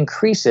intensity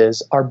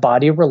increases, our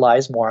body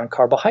relies more on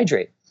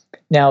carbohydrate.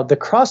 Now, the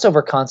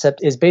crossover concept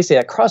is basically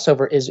a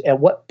crossover is at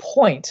what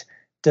point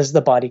does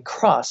the body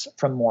cross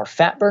from more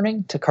fat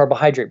burning to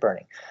carbohydrate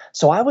burning?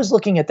 So I was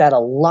looking at that a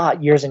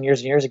lot years and years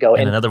and years ago.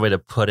 And another way to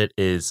put it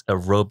is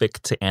aerobic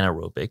to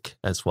anaerobic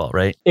as well,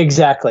 right?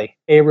 Exactly.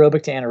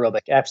 Aerobic to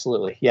anaerobic.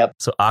 Absolutely. Yep.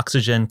 So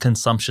oxygen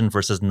consumption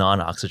versus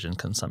non-oxygen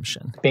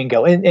consumption.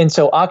 Bingo. And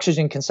so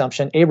oxygen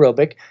consumption,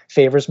 aerobic,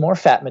 favors more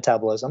fat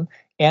metabolism.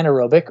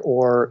 Anaerobic,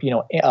 or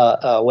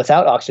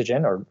without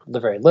oxygen or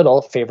very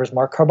little, favors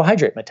more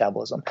carbohydrate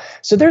metabolism.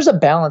 So there's a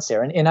balance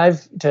there. And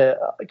I've, to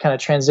kind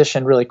of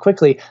transition really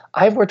quickly,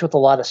 I've worked with a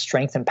lot of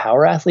strength and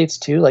power athletes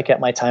too, like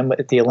at my time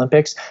at the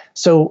Olympics.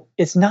 So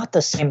it's not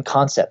the same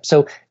concept.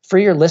 So for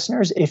your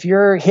listeners, if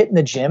you're hitting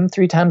the gym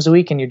 3 times a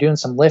week and you're doing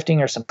some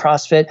lifting or some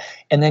CrossFit,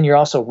 and then you're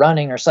also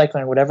running or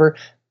cycling or whatever,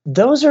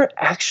 those are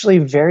actually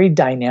very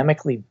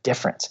dynamically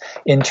different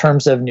in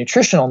terms of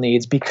nutritional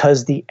needs,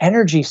 because the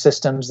energy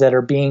systems that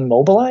are being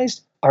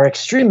mobilized are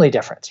extremely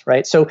different,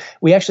 right? So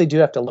we actually do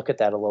have to look at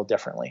that a little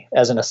differently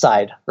as an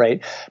aside,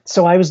 right?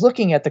 So I was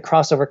looking at the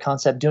crossover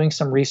concept, doing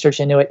some research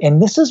into it, and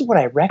this is what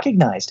I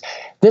recognized.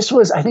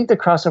 I think the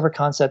crossover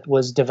concept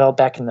was developed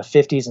back in the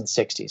 50s and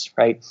 60s,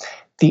 right?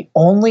 The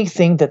only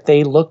thing that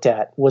they looked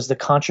at was the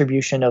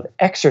contribution of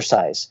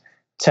exercise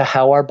to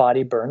how our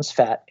body burns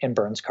fat and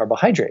burns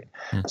carbohydrate.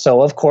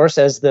 So of course,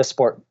 as the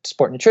sport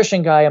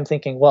nutrition guy, I'm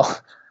thinking, well,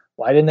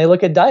 why didn't they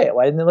look at diet?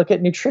 Why didn't they look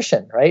at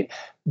nutrition, right?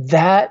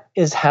 That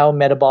is how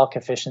metabolic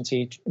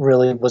efficiency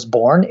really was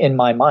born in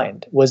my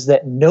mind, was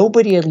that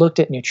nobody had looked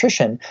at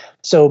nutrition.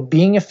 So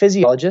being a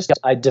physiologist,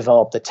 I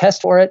developed a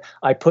test for it.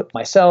 I put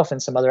myself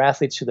and some other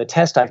athletes through the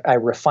test. I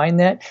refined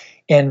that.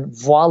 And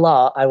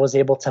voila, I was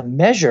able to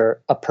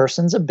measure a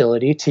person's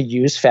ability to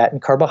use fat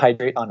and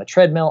carbohydrate on a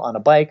treadmill, on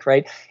a bike,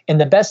 right? And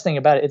the best thing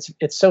about it,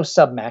 it's so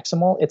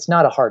submaximal, it's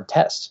not a hard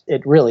test.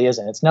 It really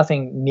isn't. It's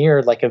nothing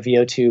near like a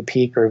VO2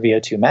 peak or a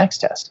VO2 max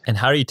test. And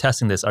how are you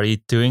testing this? Are you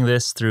doing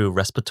this through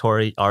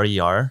respiratory RER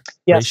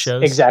ratios? Yes,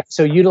 exactly.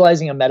 So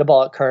utilizing a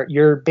metabolic cart,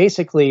 you're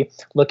basically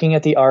looking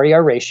at the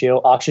RER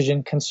ratio,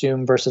 oxygen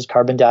consumed versus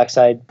carbon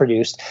dioxide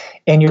produced,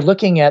 and you're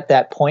looking at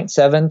that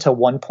 0.7 to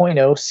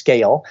 1.0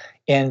 scale.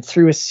 And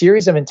through a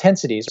series of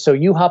intensities, so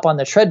you hop on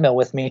the treadmill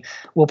with me,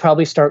 we'll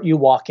probably start you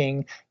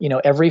walking,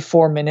 every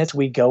 4 minutes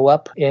we go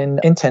up in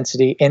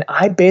intensity. And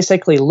I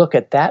basically look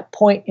at that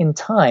point in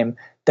time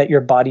that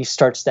your body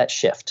starts that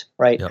shift,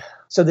 right? Yep.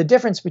 So the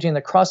difference between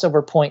the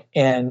crossover point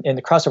and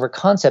the crossover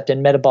concept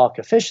and metabolic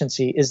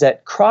efficiency is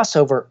that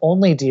crossover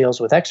only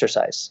deals with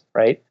exercise,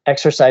 right?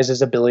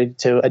 Exercise's ability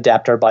to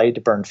adapt our body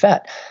to burn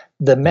fat.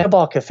 The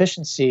metabolic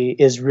efficiency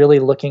is really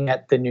looking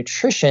at the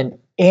nutrition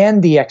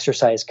and the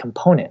exercise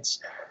components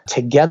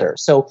together.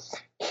 So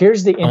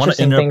here's the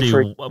interesting thing. I want to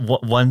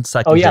interrupt you 1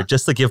 second here,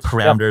 just to give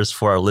parameters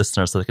for our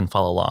listeners so they can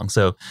follow along.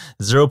 So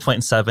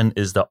 0.7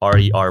 is the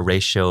RER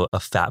ratio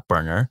of fat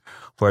burner,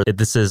 where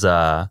this is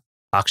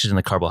oxygen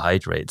to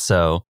carbohydrate.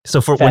 So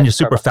for when you're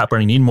super fat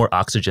burning, you need more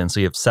oxygen. So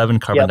you have 7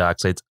 carbon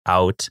dioxides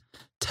out,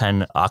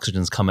 10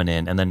 oxygens coming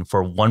in. And then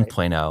for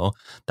 1.0,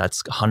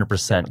 that's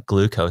 100%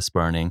 glucose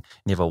burning. And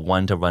you have a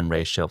 1-to-1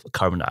 ratio of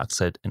carbon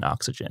dioxide and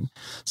oxygen.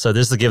 So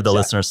this is to give the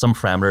listeners some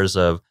parameters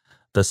of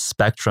the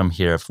spectrum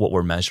here of what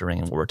we're measuring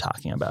and what we're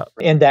talking about.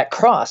 And that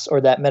cross,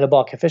 or that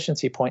metabolic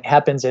efficiency point,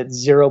 happens at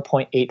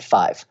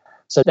 0.85.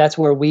 So that's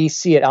where we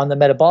see it on the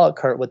metabolic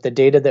cart with the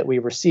data that we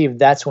receive.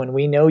 That's when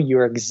we know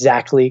you're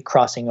exactly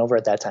crossing over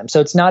at that time.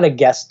 So it's not a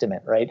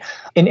guesstimate, right?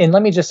 And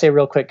let me just say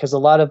real quick, because a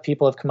lot of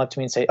people have come up to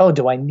me and say, oh,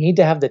 do I need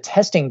to have the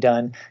testing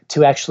done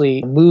to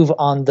actually move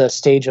on the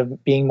stage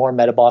of being more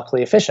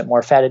metabolically efficient,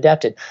 more fat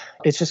adapted?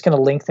 It's just going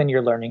to lengthen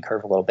your learning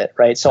curve a little bit,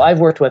 right? So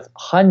I've worked with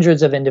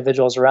hundreds of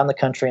individuals around the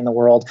country and the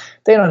world.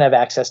 They don't have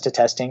access to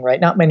testing,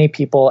 right? Not many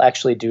people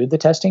actually do the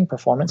testing,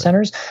 performance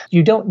centers.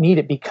 You don't need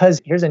it,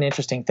 because here's an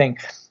interesting thing.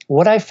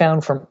 What I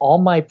found from all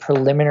my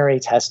preliminary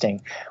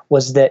testing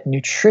was that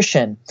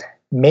nutrition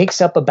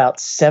makes up about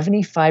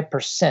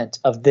 75%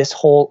 of this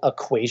whole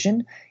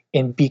equation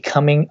in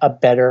becoming a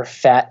better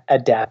fat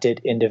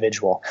adapted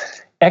individual.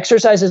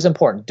 Exercise is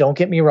important. Don't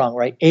get me wrong,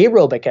 right?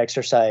 Aerobic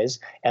exercise,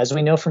 as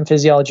we know from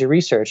physiology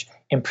research,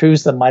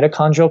 improves the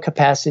mitochondrial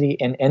capacity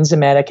and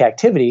enzymatic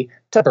activity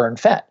to burn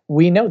fat.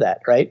 We know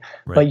that, right?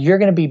 But you're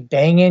going to be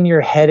banging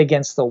your head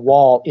against the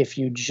wall if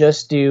you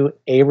just do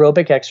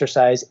aerobic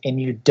exercise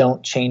and you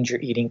don't change your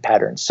eating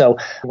patterns. So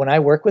when I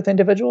work with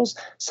individuals,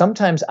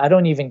 sometimes I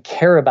don't even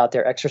care about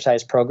their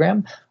exercise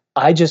program.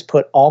 I just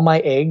put all my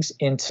eggs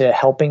into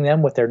helping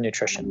them with their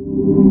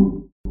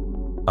nutrition.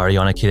 Are you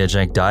on a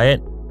ketogenic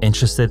diet?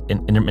 Interested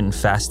in intermittent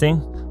fasting?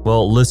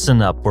 Well,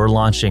 listen up. We're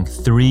launching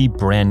 3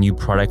 brand new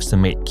products to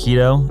make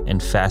keto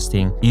and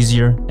fasting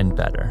easier and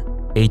better.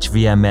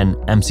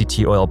 HVMN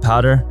MCT oil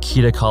powder,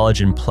 Keto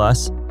Collagen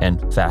Plus,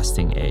 and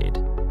Fasting Aid.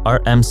 Our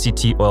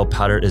MCT oil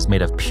powder is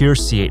made of pure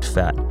C8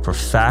 fat for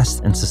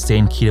fast and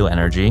sustained keto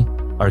energy.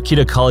 Our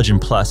Keto Collagen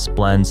Plus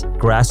blends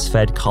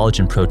grass-fed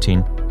collagen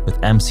protein with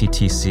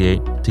MCT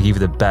C8 to give you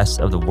the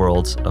best of the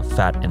worlds of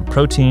fat and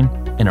protein.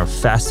 And our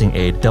Fasting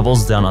Aid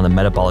doubles down on the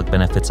metabolic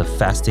benefits of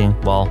fasting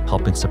while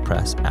helping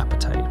suppress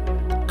appetite.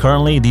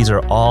 Currently, these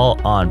are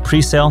all on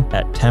pre-sale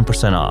at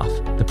 10% off.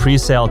 The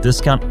pre-sale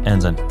discount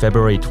ends on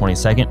February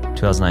 22nd,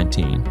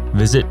 2019.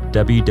 Visit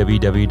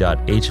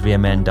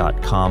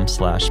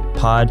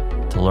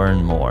www.hvmn.com/pod to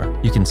learn more.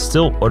 You can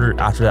still order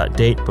after that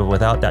date, but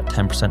without that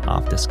 10%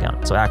 off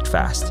discount. So act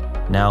fast.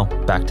 Now,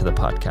 back to the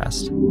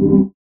podcast.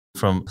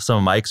 From some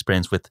of my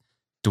experience with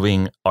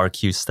doing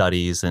RQ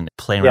studies and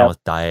playing around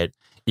with diet,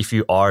 if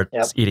you are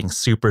eating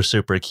super,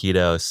 super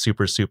keto,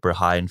 super, super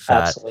high in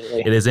fat,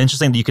 it is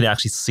interesting that you can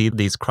actually see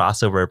these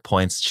crossover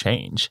points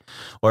change.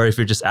 Or if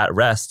you're just at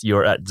rest,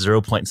 you're at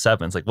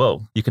 0.7. It's like,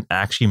 whoa, you can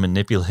actually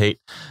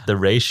manipulate the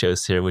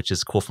ratios here, which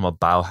is cool from a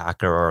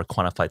biohacker or a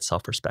quantified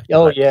self perspective.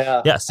 Oh,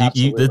 yeah. Yeah, so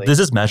this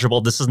is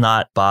measurable. This is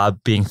not Bob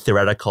being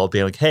theoretical,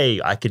 being like,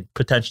 hey, I could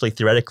potentially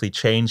theoretically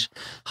change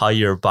how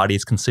your body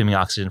is consuming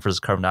oxygen versus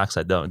carbon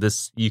dioxide. No,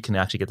 you can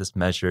actually get this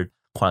measured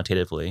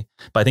quantitatively.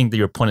 But I think that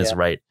your point is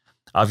right.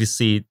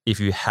 Obviously, if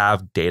you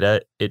have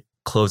data, it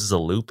closes a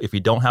loop. If you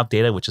don't have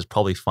data, which is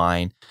probably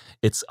fine,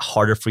 it's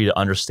harder for you to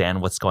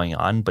understand what's going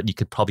on, but you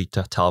could probably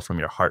tell from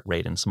your heart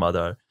rate and some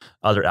other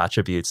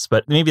attributes.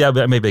 But maybe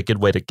that may be a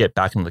good way to get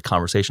back into the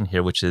conversation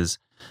here, which is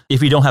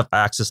if you don't have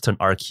access to an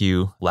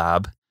RQ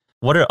lab,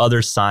 what are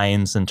other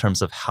signs in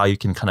terms of how you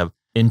can kind of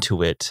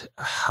intuit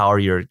how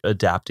you're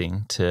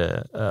adapting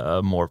to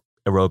a more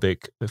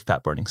aerobic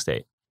fat burning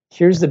state?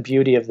 Here's the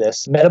beauty of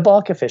this.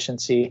 Metabolic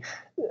efficiency,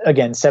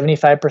 again,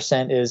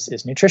 75%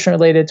 is nutrition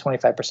related,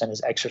 25%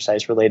 is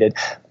exercise related.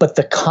 But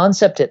the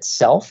concept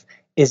itself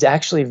is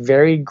actually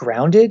very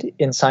grounded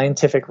in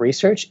scientific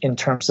research in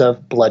terms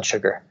of blood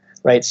sugar,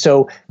 right?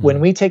 So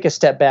when we take a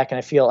step back, and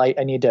I feel I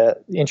need to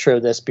intro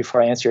this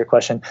before I answer your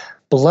question,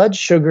 blood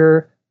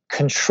sugar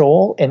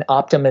control and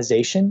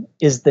optimization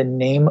is the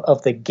name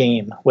of the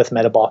game with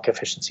metabolic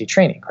efficiency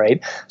training,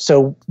 right?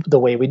 So the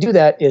way we do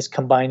that is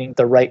combining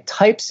the right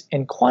types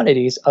and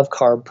quantities of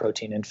carb,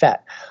 protein, and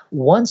fat.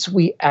 Once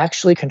we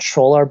actually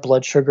control our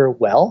blood sugar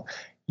well,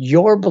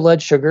 your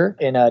blood sugar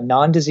in a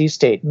non-disease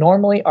state,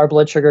 normally our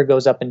blood sugar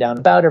goes up and down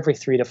about every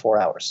 3 to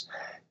 4 hours.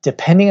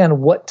 Depending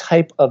on what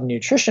type of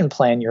nutrition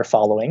plan you're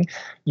following,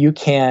 you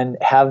can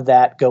have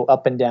that go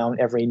up and down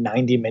every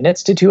 90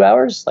 minutes to 2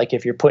 hours, like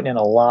if you're putting in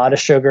a lot of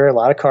sugar, a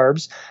lot of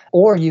carbs,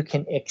 or you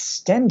can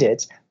extend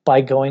it by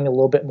going a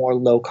little bit more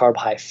low carb,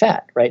 high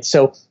fat, right?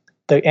 So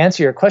to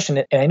answer your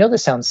question, and I know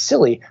this sounds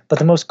silly, but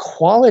the most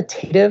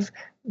qualitative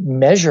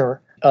measure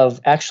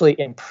of actually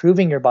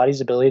improving your body's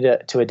ability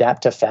to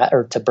adapt to fat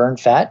or to burn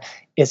fat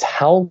is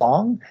how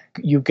long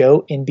you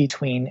go in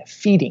between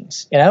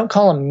feedings. And I don't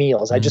call them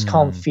meals. I just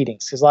call them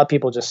feedings because a lot of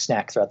people just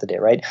snack throughout the day,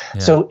 right?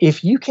 Yeah. So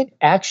if you can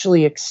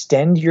actually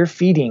extend your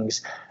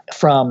feedings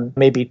from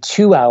maybe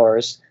 2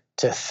 hours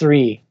to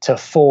 3 to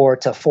 4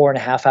 to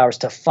 4.5 hours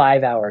to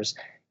 5 hours,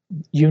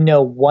 you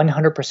know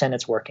 100%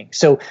 it's working.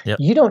 So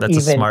you don't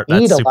even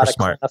need a lot of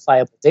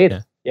quantifiable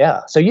data.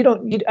 Yeah. So you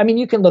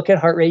can look at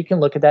heart rate, you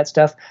can look at that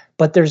stuff,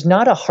 but there's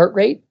not a heart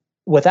rate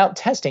without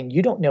testing.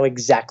 You don't know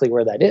exactly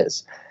where that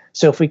is.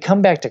 So if we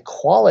come back to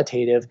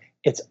qualitative,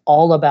 it's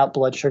all about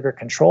blood sugar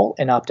control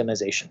and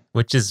optimization.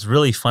 Which is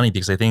really funny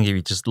because I think if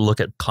you just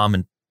look at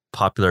common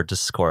popular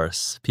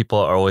discourse, people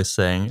are always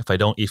saying, if I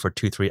don't eat for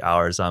 2-3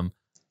 hours, I'm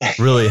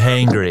really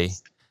hangry.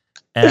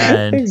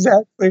 And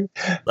exactly.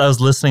 I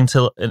was listening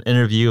to an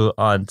interview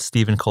on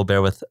Stephen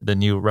Colbert with the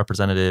new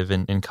representative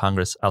in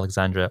Congress,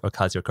 Alexandria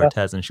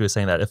Ocasio-Cortez, and she was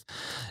saying that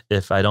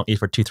if I don't eat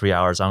for 2-3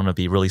 hours, I'm going to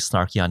be really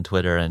snarky on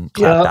Twitter and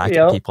clap back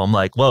at people. I'm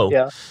like,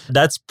 whoa,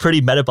 that's pretty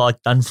metabolic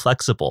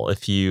unflexible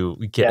if you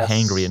get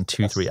hangry in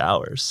 2-3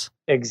 hours.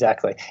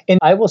 Exactly. And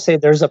I will say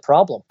there's a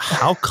problem.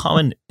 How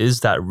common is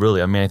that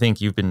really? I mean, I think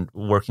you've been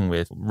working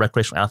with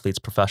recreational athletes,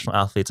 professional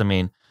athletes. I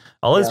mean,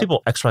 all these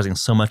people exercising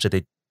so much that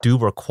they do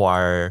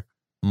require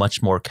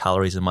much more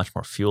calories and much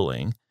more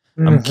fueling.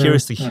 I'm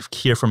curious to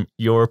hear from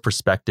your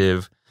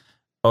perspective,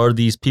 are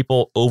these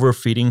people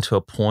overfeeding to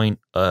a point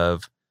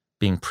of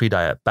being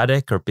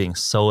pre-diabetic or being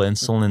so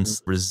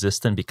insulin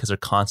resistant because they're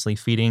constantly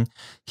feeding?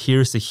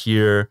 Here's to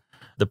hear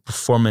the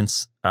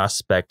performance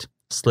aspect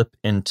slip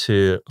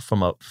into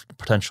from a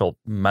potential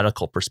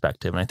medical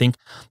perspective. And I think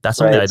that's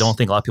something that I don't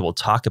think a lot of people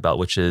talk about,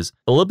 which is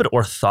a little bit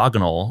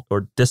orthogonal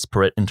or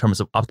disparate in terms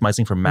of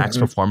optimizing for max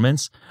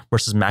performance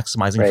versus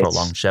maximizing for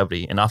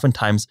longevity. And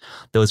oftentimes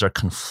those are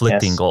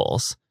conflicting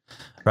goals,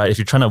 right? If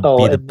you're trying to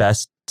be the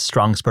best,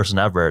 strongest person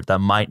ever, that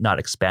might not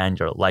expand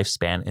your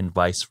lifespan and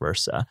vice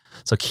versa.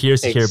 So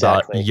curious to hear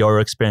about your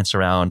experience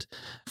around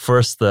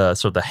first the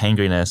sort of the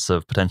hangriness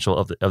of potential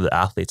of the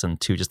athletes, and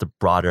two, just the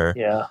broader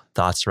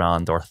thoughts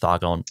around the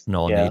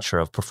orthogonal nature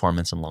of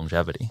performance and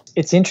longevity.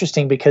 It's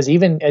interesting because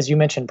even as you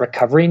mentioned,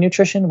 recovery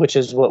nutrition, which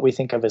is what we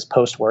think of as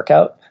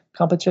post-workout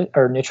competition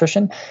or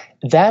nutrition,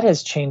 that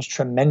has changed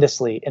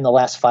tremendously in the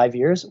last 5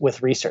 years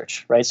with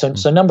research, right? So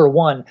number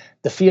one,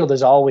 the field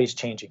is always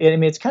changing. I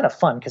mean, it's kind of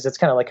fun because it's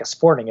kind of like a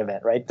sporting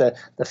event, right? The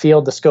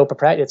field, the scope of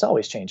practice, it's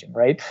always changing,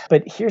 right?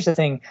 But here's the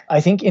thing. I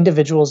think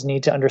individuals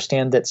need to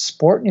understand that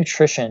sport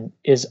nutrition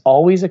is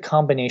always a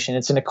combination.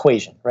 It's an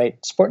equation,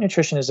 right? Sport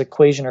nutrition is an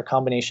equation or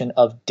combination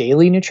of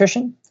daily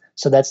nutrition.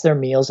 So that's their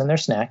meals and their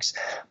snacks,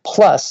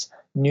 plus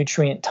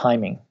nutrient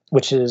timing,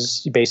 which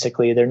is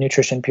basically their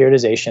nutrition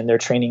periodization, their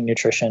training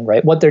nutrition,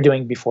 right? What they're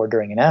doing before,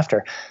 during, and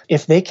after.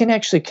 If they can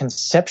actually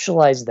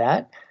conceptualize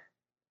that,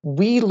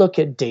 we look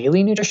at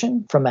daily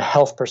nutrition from a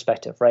health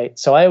perspective, right?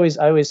 So I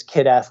always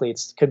kid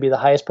athletes, could be the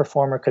highest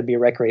performer, could be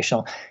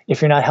recreational.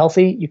 If you're not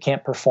healthy, you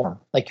can't perform.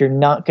 Like, you're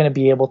not going to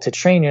be able to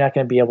train, you're not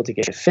going to be able to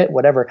get fit,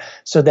 whatever.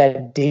 So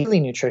that daily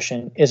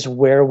nutrition is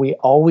where we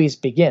always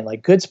begin.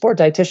 Like, good sport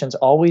dietitians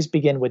always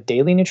begin with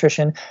daily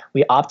nutrition.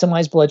 We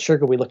optimize blood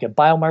sugar, we look at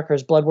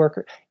biomarkers, blood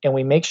work, and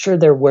we make sure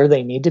they're where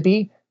they need to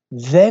be.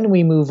 Then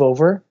we move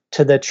over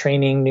to the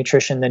training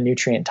nutrition, the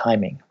nutrient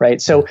timing, right?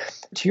 So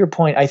to your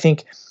point, I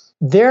think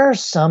there are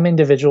some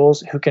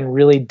individuals who can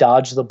really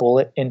dodge the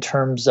bullet in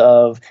terms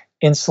of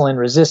insulin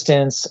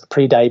resistance,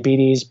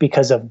 pre-diabetes,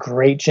 because of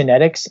great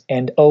genetics.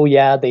 And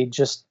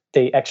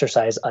they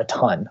exercise a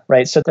ton,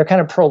 right? So they're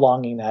kind of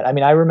prolonging that. I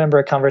mean, I remember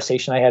a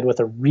conversation I had with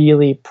a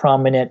really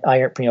prominent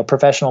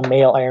professional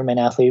male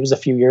Ironman athlete. It was a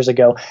few years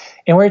ago,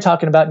 and we were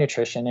talking about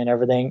nutrition and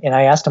everything. And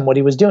I asked him what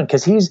he was doing,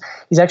 because he's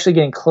actually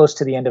getting close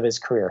to the end of his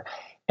career.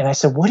 And I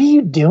said, "What are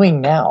you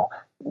doing now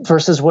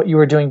versus what you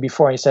were doing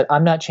before?" And he said,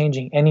 "I'm not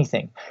changing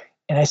anything."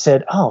 And I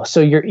said, "Oh, so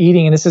you're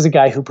eating," and this is a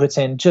guy who puts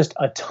in just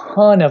a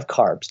ton of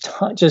carbs,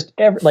 just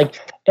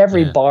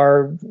every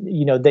bar,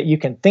 that you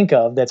can think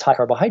of that's high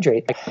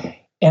carbohydrate.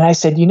 And I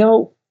said,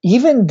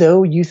 even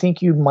though you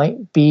think you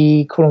might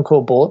be quote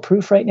unquote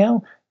bulletproof right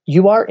now,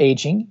 you are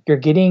aging. You're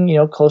getting,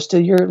 close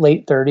to your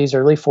late 30s,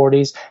 early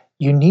 40s.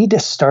 You need to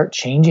start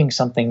changing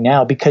something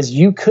now, because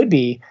you could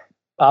be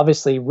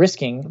obviously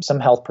risking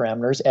some health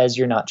parameters as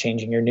you're not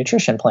changing your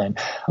nutrition plan.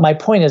 My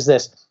point is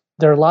this.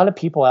 There are a lot of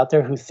people out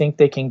there who think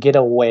they can get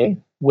away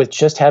with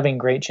just having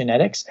great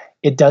genetics.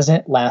 It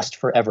doesn't last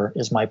forever,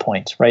 is my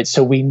point, right?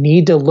 So we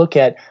need to look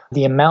at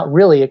the amount.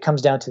 Really, it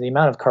comes down to the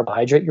amount of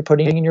carbohydrate you're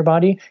putting in your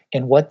body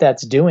and what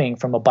that's doing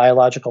from a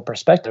biological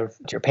perspective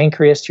to your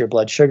pancreas, to your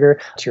blood sugar,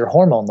 to your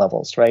hormone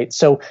levels, right?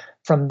 So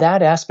from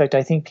that aspect,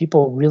 I think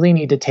people really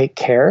need to take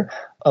care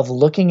of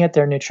looking at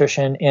their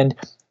nutrition. And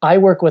I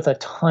work with a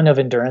ton of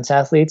endurance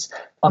athletes.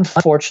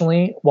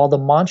 Unfortunately, while the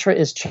mantra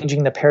is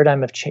changing, the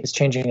paradigm is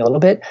changing a little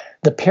bit,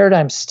 the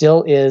paradigm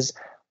still is,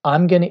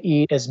 I'm going to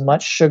eat as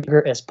much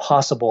sugar as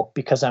possible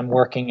because I'm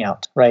working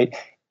out, right?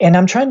 And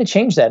I'm trying to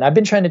change that. And I've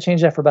been trying to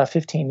change that for about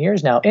 15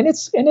 years now. And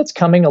it's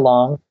coming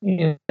along.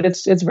 But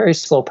it's a very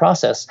slow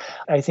process.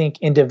 I think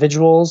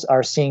individuals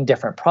are seeing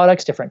different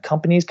products, different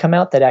companies come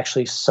out that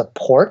actually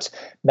support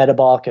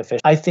metabolic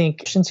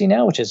efficiency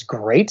now, which is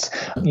great.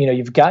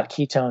 You've got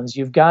ketones,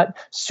 you've got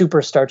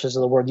super starches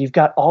of the world, you've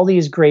got all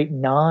these great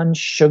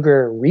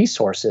non-sugar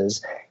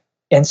resources.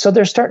 And so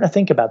they're starting to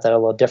think about that a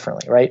little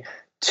differently, right?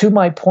 To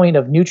my point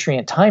of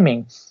nutrient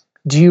timing,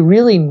 do you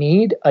really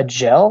need a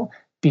gel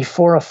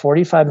before a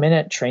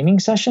 45-minute training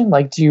session?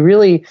 Like, do you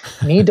really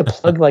need to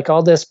plug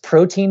all this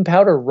protein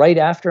powder right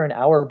after an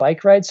hour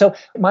bike ride? So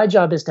my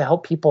job is to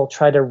help people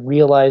try to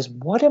realize,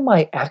 what am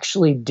I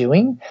actually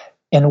doing?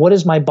 And what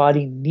is my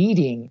body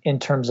needing in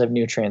terms of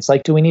nutrients?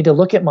 Like, do we need to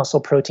look at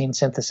muscle protein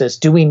synthesis?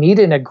 Do we need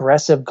an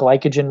aggressive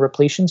glycogen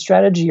repletion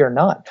strategy or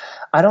not?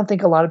 I don't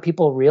think a lot of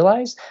people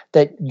realize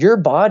that your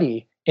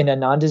body, in a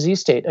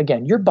non-disease state,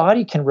 again, your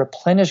body can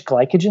replenish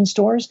glycogen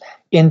stores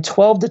in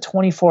 12 to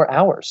 24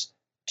 hours.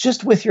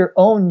 Just with your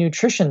own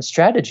nutrition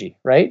strategy,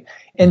 right?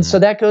 And so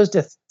that goes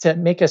to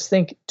make us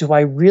think, do I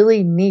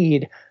really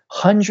need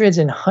hundreds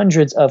and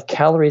hundreds of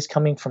calories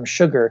coming from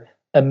sugar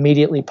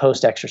immediately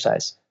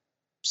post-exercise?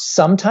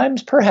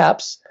 Sometimes,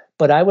 perhaps,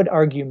 but I would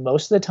argue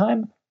most of the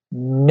time,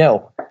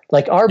 no.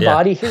 Like, our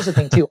body, here's the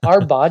thing too,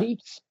 our body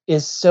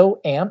is so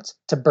amped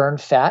to burn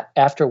fat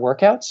after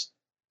workouts,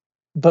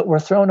 but we're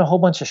throwing a whole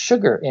bunch of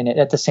sugar in it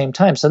at the same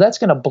time. So that's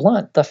going to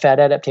blunt the fat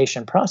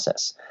adaptation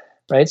process.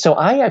 Right. So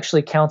I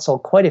actually counsel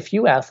quite a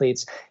few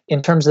athletes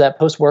in terms of that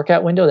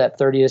post-workout window, that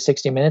 30 to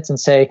 60 minutes, and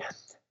say,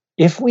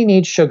 if we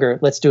need sugar,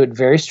 let's do it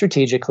very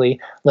strategically.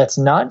 Let's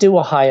not do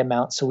a high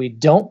amount so we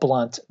don't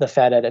blunt the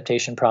fat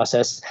adaptation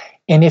process.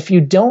 And if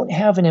you don't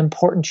have an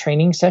important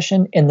training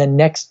session in the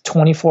next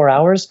 24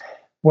 hours,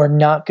 we're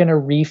not going to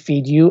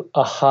refeed you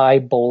a high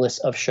bolus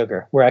of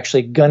sugar. We're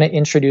actually going to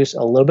introduce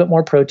a little bit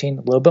more protein,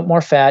 a little bit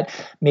more fat,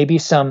 maybe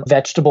some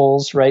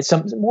vegetables, right?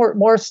 Some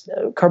more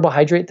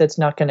carbohydrate that's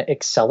not going to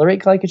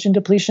accelerate glycogen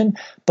depletion,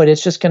 but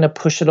it's just going to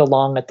push it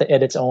along at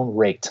its own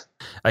rate.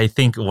 I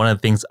think one of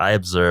the things I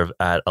observe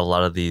at a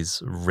lot of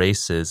these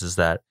races is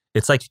that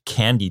it's like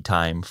candy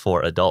time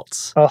for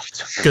adults.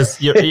 Because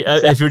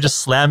if you're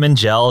just slamming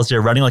gels,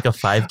 you're running like a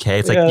 5K.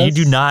 It's like, you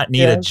do not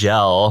need a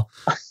gel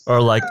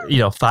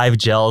or 5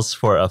 gels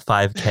for a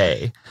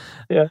 5K.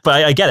 Yeah.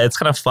 But I get it. It's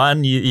kind of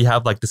fun. You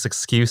have like this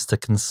excuse to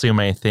consume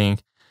anything.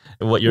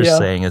 What you're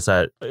saying is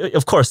that,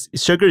 of course,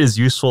 sugar is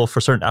useful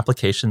for certain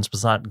applications,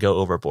 but not go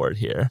overboard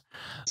here.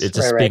 It's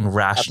just being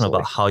rational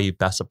about how you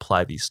best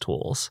apply these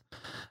tools.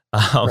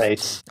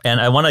 Right.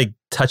 And I want to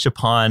touch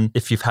upon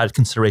if you've had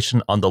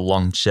consideration on the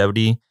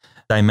longevity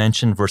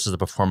dimension versus the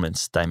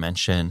performance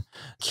dimension.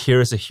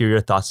 Curious to hear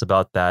your thoughts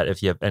about that,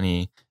 if you have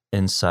any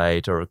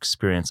insight or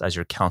experience as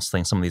you're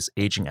counseling some of these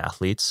aging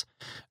athletes?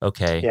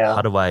 Okay, Yeah.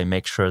 how do I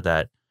make sure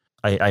that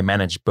I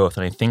manage both?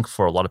 And I think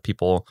for a lot of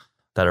people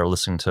that are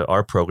listening to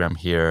our program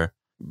here,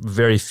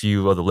 very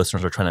few of the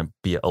listeners are trying to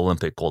be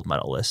Olympic gold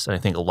medalists. And I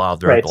think a lot of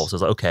their goals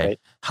is, okay,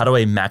 how do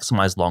I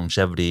maximize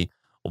longevity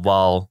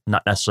while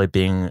not necessarily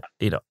being,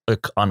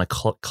 on a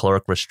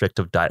caloric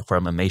restrictive diet where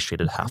I'm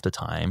emaciated half the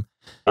time?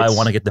 I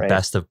want to get the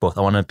best of both.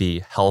 I want to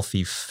be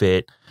healthy,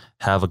 fit,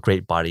 have a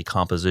great body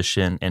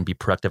composition, and be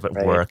productive at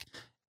work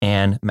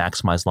and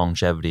maximize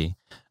longevity.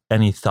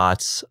 Any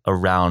thoughts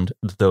around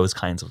those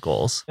kinds of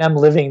goals? I'm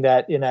living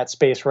that in that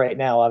space right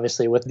now,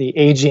 obviously, with the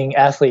aging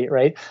athlete,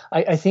 right?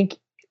 I think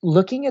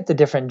looking at the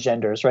different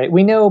genders, right?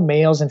 We know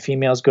males and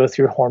females go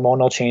through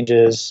hormonal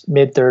changes,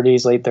 mid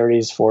 30s, late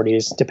 30s,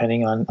 40s,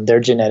 depending on their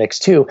genetics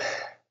too.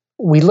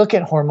 We look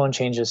at hormone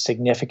changes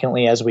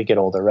significantly as we get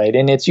older, right?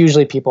 And it's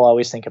usually people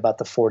always think about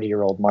the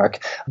 40-year-old mark.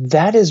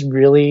 That is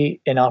really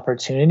an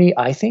opportunity,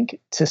 I think,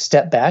 to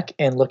step back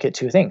and look at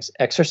two things: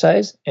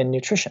 exercise and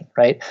nutrition,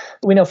 right?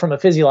 We know from a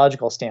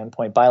physiological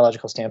standpoint,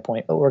 biological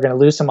standpoint, we're going to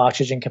lose some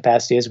oxygen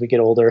capacity as we get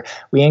older.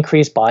 We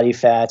increase body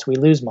fats, we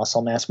lose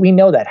muscle mass. We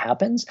know that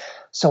happens.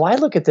 So I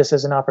look at this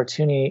as an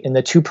opportunity in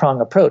the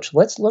two-prong approach.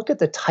 Let's look at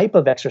the type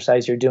of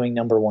exercise you're doing,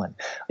 number one.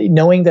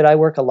 Knowing that I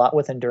work a lot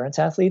with endurance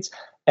athletes,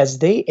 as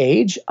they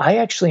age, I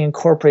actually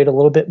incorporate a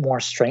little bit more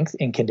strength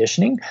and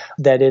conditioning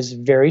that is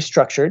very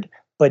structured,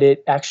 but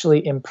it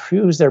actually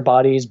improves their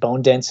body's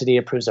bone density,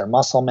 improves their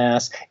muscle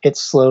mass. It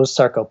slows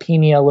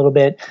sarcopenia a little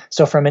bit.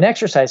 So from an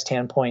exercise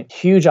standpoint,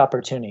 huge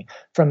opportunity.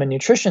 From a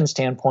nutrition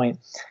standpoint,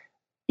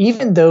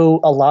 even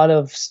though a lot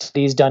of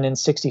studies done in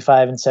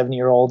 65 and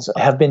 70-year-olds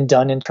have been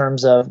done in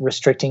terms of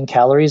restricting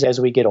calories as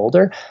we get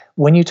older,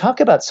 when you talk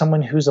about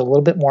someone who's a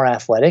little bit more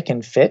athletic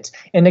and fit,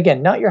 and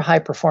again, not your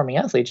high-performing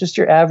athlete, just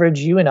your average,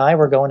 you and I,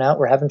 we're going out,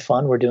 we're having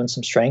fun, we're doing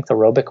some strength,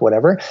 aerobic,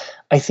 whatever,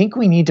 I think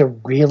we need to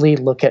really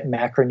look at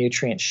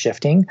macronutrient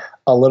shifting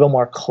a little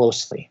more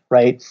closely,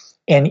 right?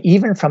 And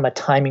even from a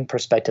timing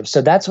perspective.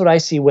 So that's what I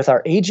see with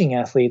our aging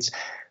athletes.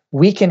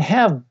 We can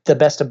have the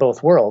best of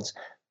both worlds,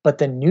 but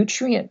the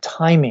nutrient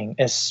timing,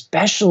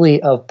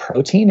 especially of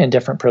protein and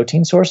different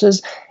protein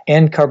sources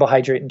and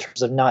carbohydrate in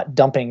terms of not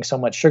dumping so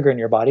much sugar in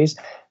your bodies,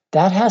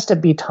 that has to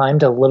be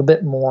timed a little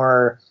bit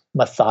more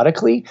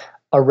methodically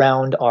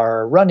around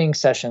our running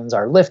sessions,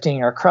 our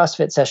lifting, our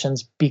CrossFit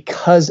sessions,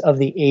 because of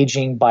the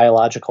aging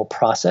biological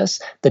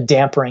process, the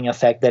dampering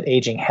effect that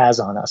aging has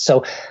on us.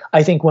 So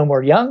I think when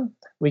we're young,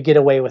 we get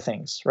away with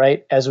things,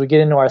 right? As we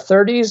get into our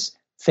 30s,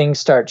 things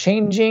start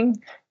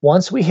changing.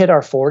 Once we hit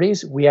our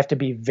 40s, we have to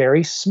be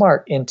very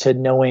smart into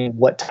knowing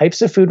what types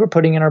of food we're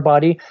putting in our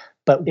body.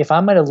 But if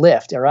I'm going to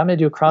lift or I'm going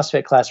to do a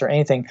CrossFit class or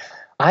anything,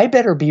 I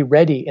better be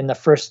ready in the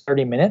first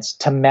 30 minutes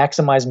to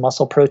maximize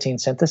muscle protein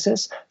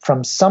synthesis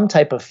from some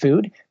type of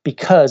food,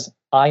 because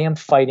I am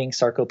fighting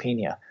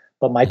sarcopenia.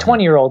 But my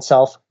 20-year-old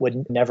self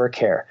would never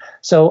care.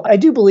 So I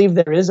do believe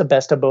there is a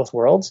best of both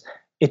worlds.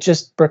 It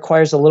just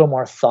requires a little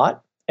more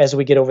thought as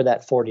we get over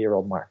that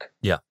 40-year-old mark.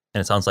 Yeah. And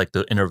it sounds like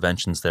the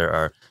interventions there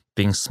are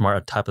being smart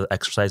at the type of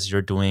exercises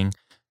you're doing,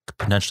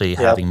 potentially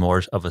having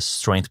more of a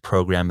strength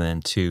program, and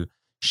then two,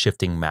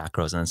 shifting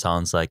macros. And it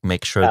sounds like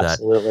make sure that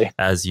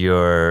as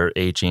you're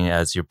aging,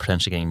 as you're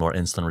potentially getting more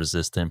insulin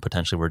resistant,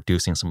 potentially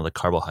reducing some of the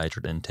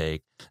carbohydrate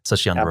intake,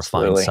 especially on the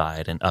refined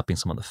side, and upping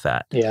some of the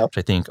fat, which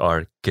I think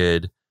are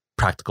good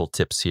practical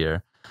tips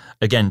here.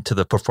 Again, to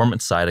the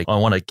performance side, I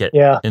want to get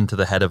into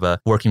the head of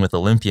working with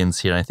Olympians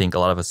here. And I think a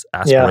lot of us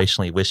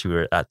aspirationally wish we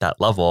were at that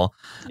level.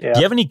 Do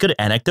you have any good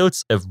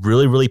anecdotes of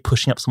really, really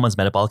pushing up someone's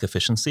metabolic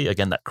efficiency?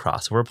 Again, that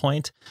crossover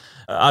point.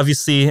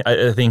 Obviously,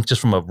 I think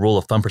just from a rule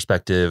of thumb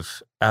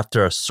perspective,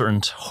 after a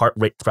certain heart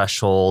rate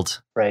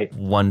threshold,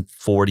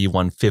 140,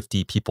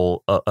 150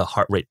 people, a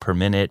heart rate per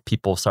minute,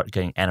 people start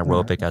getting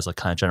anaerobic as a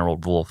kind of general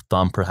rule of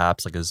thumb,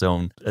 perhaps like a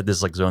zone. This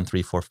is like zone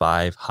 3, 4,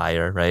 5,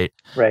 higher, right?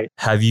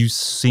 Have you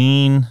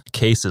seen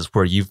cases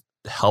where you've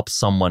helped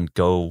someone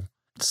go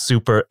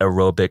super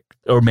aerobic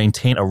or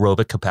maintain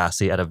aerobic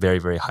capacity at a very,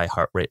 very high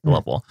heart rate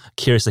level?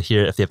 Curious to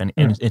hear if you have any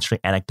interesting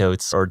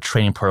anecdotes or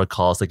training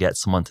protocols to get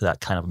someone to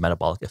that kind of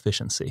metabolic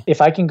efficiency.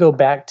 If I can go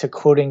back to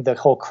quoting the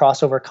whole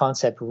crossover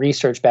concept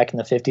research back in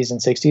the 50s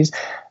and 60s,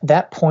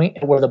 that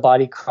point where the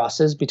body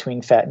crosses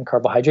between fat and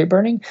carbohydrate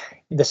burning,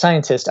 the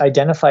scientists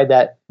identified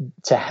that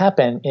to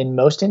happen in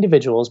most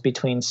individuals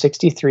between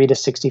 63 to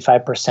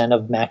 65%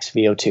 of max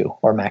VO2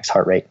 or max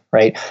heart rate,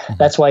 right?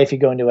 That's why if you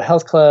go into a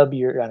health club,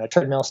 you're on a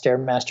treadmill,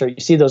 Stairmaster, you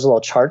see those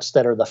little charts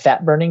that are the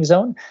fat burning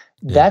zone.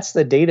 That's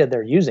the data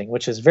they're using,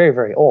 which is very,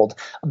 very old.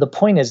 The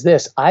point is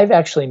this: I've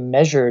actually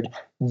measured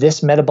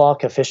this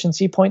metabolic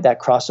efficiency point, that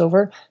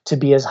crossover, to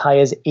be as high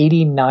as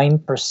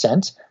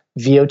 89%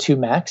 VO2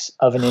 max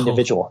of an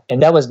individual.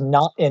 And that was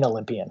not an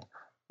Olympian.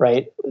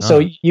 Right. So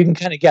you can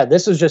kind of get,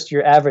 this is just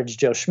your average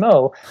Joe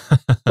Schmo,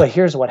 but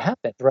here's what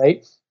happened,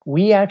 right?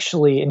 We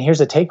actually, and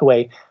here's a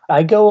takeaway,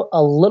 I go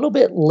a little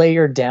bit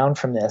layered down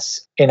from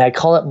this, and I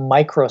call it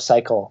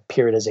microcycle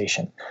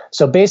periodization.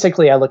 So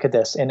basically I look at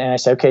this and I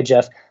say, okay,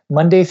 Jeff,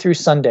 Monday through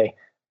Sunday,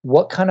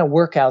 what kind of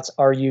workouts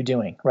are you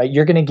doing, right?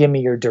 You're going to give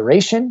me your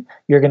duration.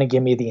 You're going to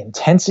give me the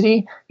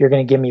intensity. You're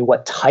going to give me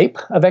what type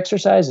of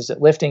exercise. Is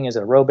it lifting? Is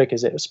it aerobic?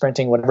 Is it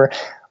sprinting? Whatever.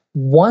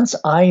 Once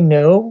I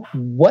know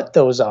what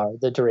those are,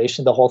 the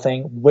duration, the whole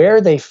thing, where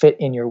they fit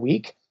in your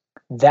week,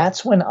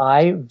 that's when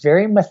I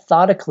very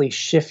methodically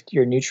shift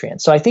your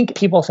nutrients. So I think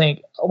people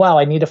think, wow,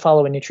 I need to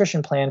follow a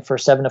nutrition plan for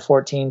 7 to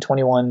 14,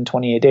 21,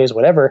 28 days,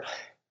 whatever.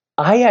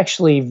 I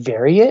actually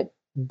vary it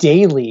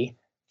daily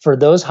for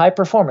those high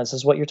performance,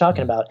 is what you're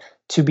talking about,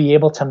 to be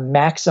able to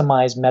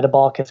maximize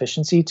metabolic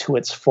efficiency to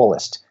its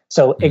fullest.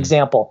 So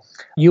example,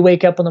 you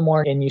wake up in the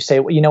morning and you say,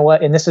 well, you know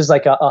what? And this is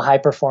like a high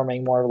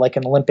performing, more like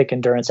an Olympic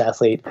endurance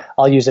athlete.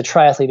 I'll use a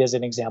triathlete as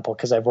an example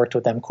because I've worked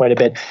with them quite a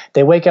bit.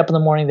 They wake up in the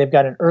morning, they've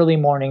got an early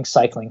morning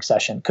cycling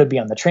session. Could be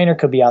on the trainer,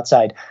 could be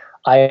outside.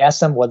 I ask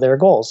them what are their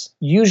goals.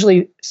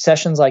 Usually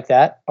sessions like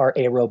that are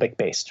aerobic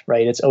based,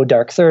 right? It's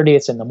dark 30,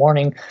 it's in the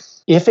morning.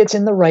 If it's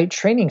in the right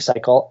training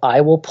cycle,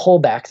 I will pull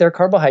back their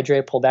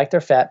carbohydrate, pull back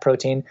their fat,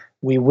 protein.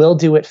 We will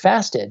do it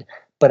fasted,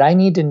 but I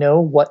need to know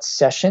what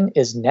session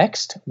is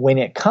next, when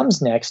it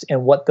comes next,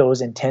 and what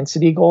those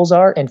intensity goals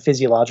are and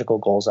physiological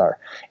goals are.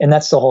 And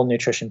that's the whole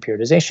nutrition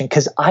periodization,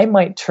 because I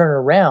might turn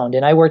around,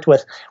 and I worked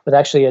with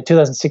actually a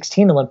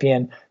 2016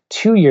 Olympian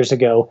 2 years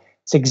ago.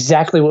 It's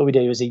exactly what we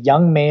did. He was a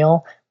young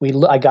male. I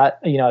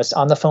was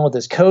on the phone with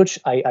his coach.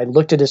 I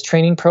looked at his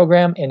training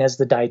program, and as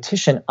the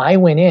dietitian, I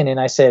went in and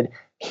I said,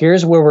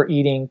 here's where we're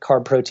eating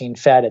carb, protein,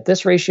 fat at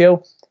this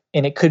ratio.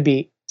 And it could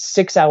be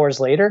 6 hours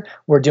later,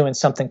 we're doing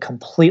something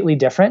completely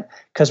different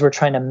because we're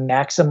trying to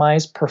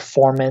maximize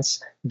performance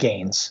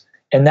gains.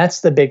 And that's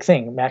the big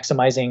thing,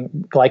 maximizing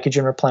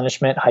glycogen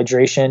replenishment,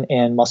 hydration,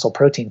 and muscle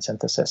protein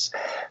synthesis.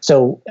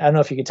 So I don't know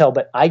if you can tell,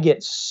 but I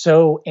get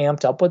so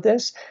amped up with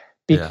this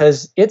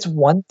because it's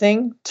one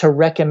thing to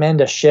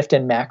recommend a shift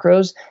in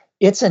macros.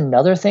 It's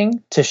another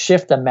thing to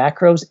shift the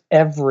macros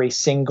every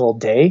single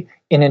day.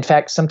 And in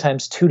fact,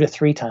 sometimes 2 to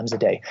 3 times a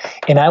day.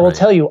 And I will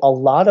tell you, a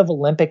lot of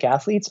Olympic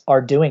athletes are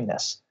doing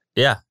this.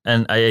 Yeah.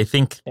 And I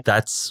think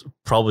that's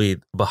probably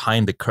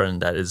behind the curtain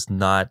that is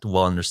not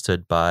well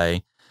understood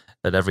by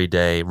an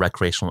everyday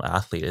recreational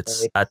athlete.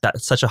 It's at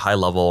such a high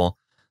level.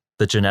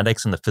 The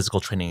genetics and the physical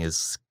training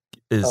is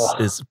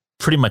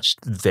pretty much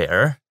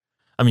there.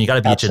 I mean, you got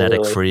to be a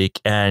genetic freak,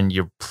 and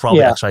you're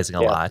probably exercising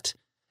a lot.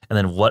 And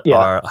then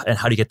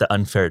how do you get the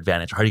unfair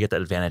advantage? Or how do you get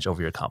that advantage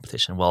over your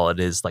competition? Well, it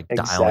is like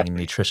dialing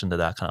nutrition to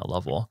that kind of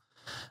level.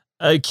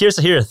 Curious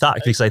to hear your thought,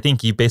 because I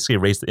think you basically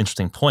raised the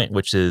interesting point,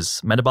 which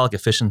is metabolic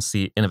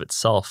efficiency in of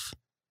itself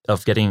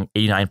of getting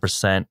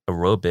 89%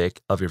 aerobic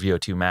of your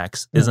VO2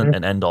 max isn't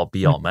an end all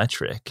be all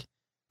metric,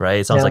 right?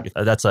 It sounds like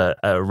that's a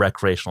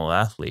recreational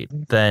athlete.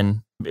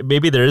 Then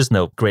maybe there is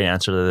no great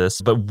answer to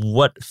this, but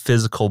what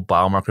physical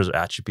biomarkers or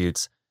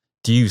attributes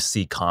do you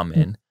see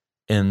common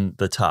in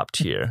the top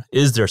tier?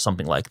 Is there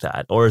something like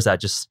that? Or is that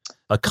just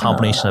a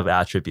combination of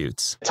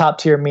attributes? Top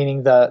tier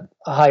meaning the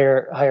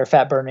higher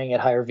fat burning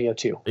at higher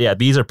VO2. Yeah,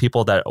 these are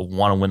people that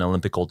want to win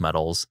Olympic gold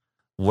medals.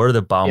 What are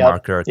the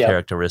biomarker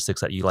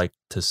characteristics that you like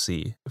to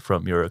see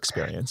from your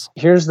experience?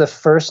 Here's the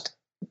first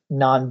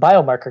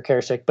non-biomarker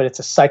characteristic, but it's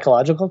a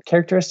psychological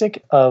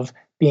characteristic of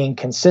being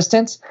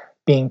consistent,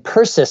 being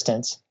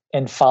persistent,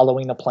 and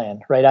following the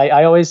plan, right?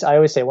 I always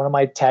say one of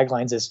my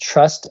taglines is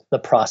trust the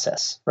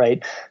process,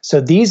 right?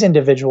 So these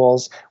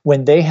individuals,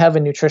 when they have a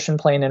nutrition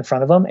plan in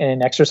front of them and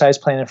an exercise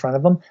plan in front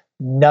of them,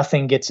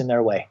 nothing gets in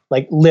their way.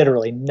 Like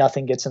literally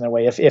nothing gets in their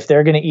way. If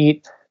they're going to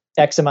eat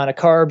X amount of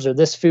carbs or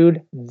this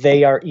food,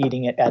 they are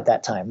eating it at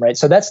that time, right?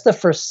 So that's the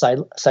first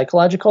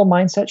psychological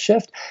mindset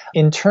shift.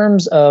 In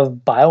terms of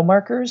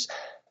biomarkers,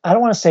 I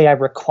don't want to say I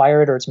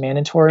require it or it's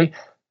mandatory,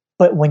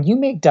 but when you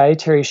make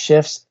dietary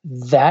shifts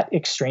that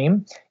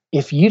extreme,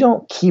 if you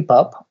don't keep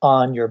up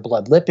on your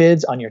blood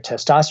lipids, on your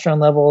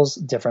testosterone levels,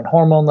 different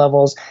hormone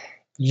levels,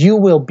 you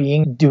will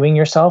be doing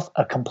yourself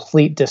a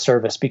complete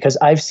disservice, because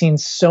I've seen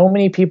so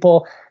many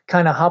people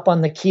kind of hop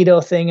on the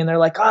keto thing and they're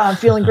like, oh, I'm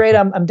feeling great.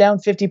 I'm down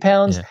 50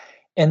 pounds. Yeah.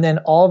 And then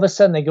all of a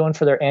sudden they go in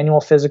for their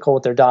annual physical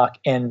with their doc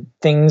and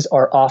things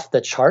are off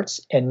the charts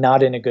and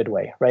not in a good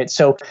way, right?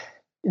 So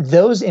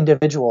those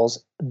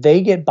individuals,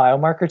 they get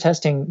biomarker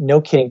testing,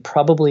 no kidding,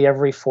 probably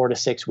every 4 to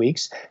 6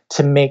 weeks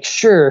to make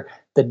sure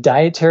the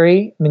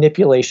dietary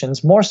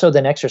manipulations, more so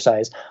than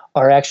exercise,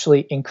 are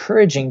actually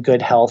encouraging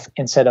good health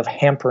instead of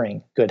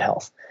hampering good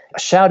health. A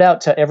shout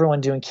out to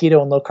everyone doing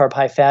keto and low carb,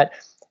 high fat.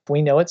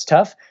 We know it's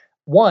tough.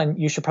 1,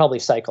 you should probably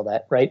cycle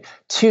that, right?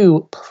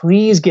 2,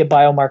 please get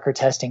biomarker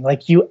testing.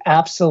 Like you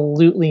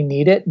absolutely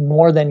need it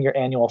more than your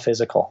annual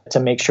physical to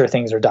make sure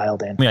things are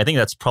dialed in. I mean, I think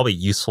that's probably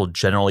useful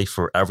generally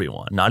for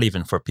everyone, not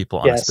even for people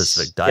on a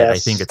specific diet. I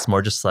think it's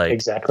more just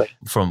like,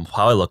 from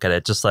how I look at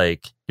it, just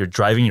like you're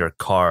driving your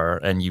car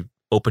and you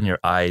open your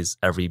eyes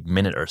every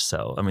minute or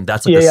so. I mean,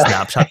 that's like Yeah, the yeah.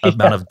 snapshot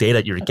amount of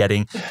data you're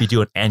getting if you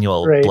do an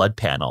annual Right. blood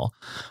panel.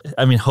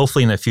 I mean,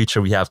 hopefully in the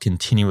future, we have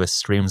continuous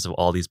streams of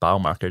all these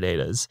biomarker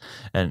datas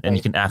and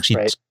you can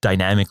actually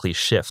dynamically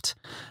shift.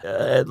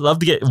 I'd love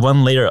to get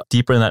one layer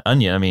deeper in that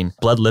onion. I mean,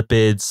 blood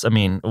lipids, I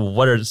mean,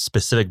 what are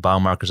specific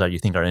biomarkers that you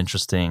think are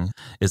interesting?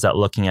 Is that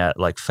looking at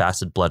like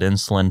fasted blood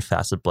insulin,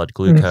 fasted blood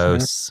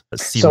glucose,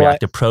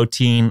 C-reactive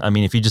protein? I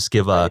mean, if you just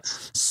give a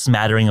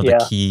smattering of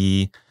the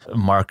key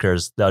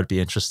markers, that would be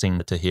interesting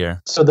to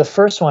hear. So the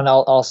first one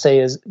I'll say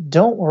is,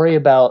 don't worry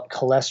about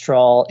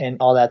cholesterol and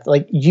all that.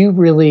 Like, you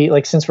really,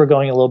 like, since we're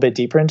going a little bit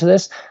deeper into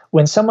this,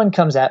 when someone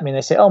comes at me and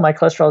they say, oh, my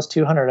cholesterol is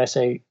 200, I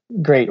say,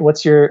 great.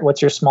 What's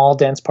your small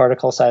dense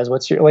particle size?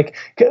 What's your, like,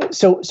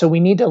 so we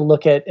need to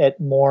look at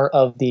more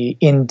of the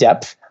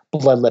in-depth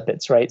blood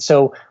lipids, right?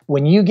 So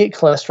when you get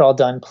cholesterol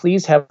done,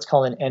 please have what's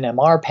called an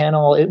NMR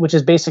panel, which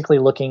is basically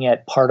looking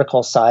at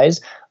particle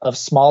size of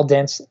small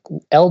dense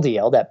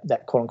LDL,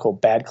 that quote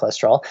unquote bad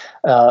cholesterol,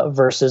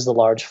 versus the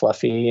large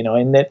fluffy,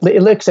 and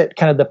it looks at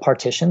kind of the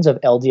partitions of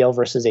LDL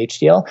versus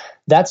HDL.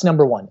 That's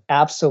number one.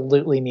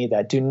 Absolutely need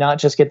that. Do not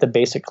just get the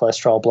basic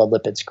cholesterol blood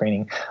lipid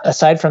screening.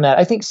 Aside from that,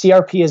 I think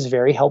CRP is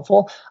very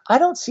helpful. I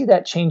don't see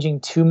that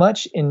changing too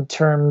much in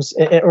terms,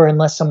 or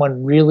unless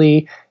someone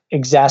really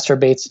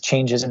exacerbates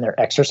changes in their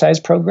exercise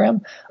program,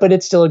 but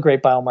it's still a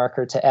great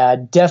biomarker to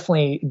add.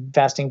 Definitely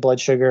fasting blood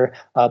sugar,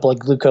 blood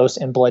glucose,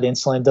 and blood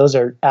insulin. Those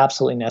are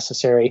absolutely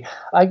necessary.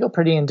 I go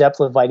pretty in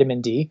depth with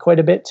vitamin D quite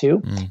a bit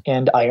too,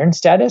 and iron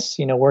status.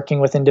 Working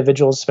with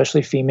individuals,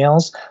 especially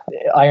females,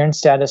 iron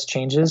status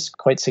changes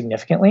quite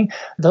significantly.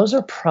 Those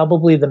are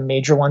probably the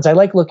major ones. I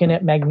like looking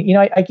at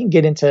magnesium. I can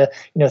get into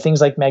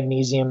things like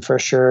magnesium for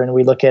sure, and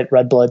we look at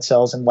red blood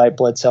cells and white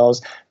blood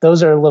cells.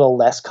 Those are a little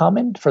less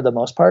common for the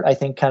most part. I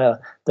think kind of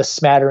the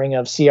smattering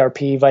of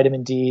CRP,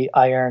 vitamin D,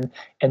 iron,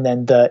 and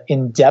then the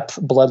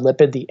in-depth blood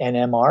lipid, the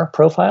NMR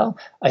profile.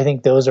 I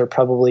think those are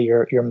probably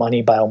your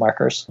money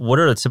biomarkers. What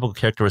are the typical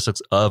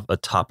characteristics of a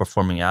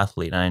top-performing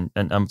athlete? And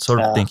I'm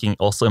sort of thinking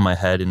also in my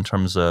head in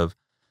terms of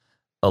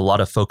a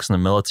lot of folks in the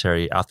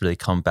military, after they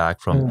come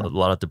back from a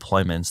lot of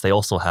deployments, they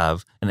also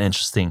have an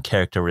interesting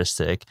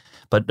characteristic,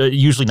 but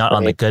usually not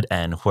on the good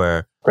end,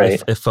 where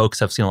if folks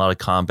have seen a lot of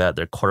combat,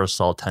 their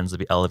cortisol tends to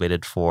be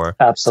elevated for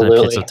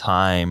periods of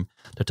time.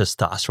 Their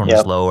testosterone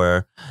is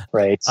lower.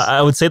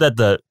 I would say that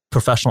the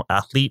professional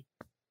athlete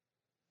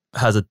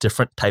has a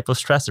different type of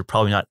stress. They're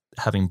probably not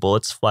having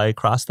bullets fly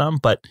across them,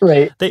 but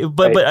I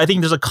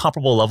think there's a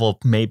comparable level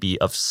maybe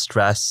of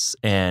stress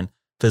and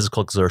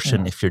physical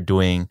exertion if you're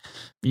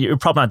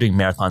probably not doing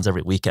marathons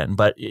every weekend,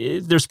 but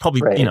there's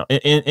probably,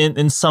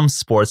 in some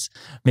sports,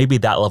 maybe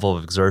that level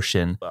of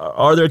exertion.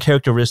 Are there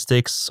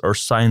characteristics or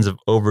signs of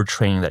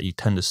overtraining that you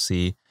tend to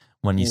see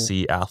when you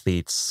see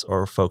athletes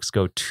or folks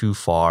go too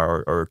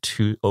far or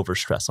too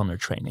overstressed on their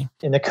training?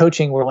 In the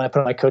coaching world, when I put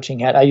on my coaching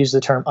hat, I use the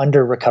term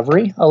under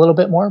recovery a little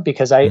bit more,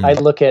 because I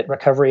look at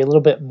recovery a little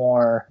bit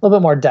more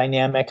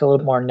dynamic, a little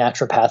bit more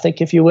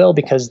naturopathic, if you will,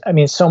 because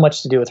so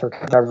much to do with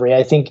recovery.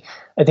 I think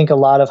a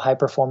lot of high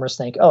performers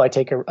think, oh, I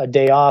take a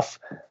day off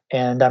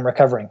and I'm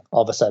recovering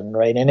all of a sudden,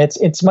 right? And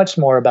it's much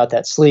more about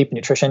that sleep,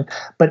 nutrition.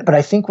 But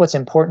I think what's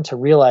important to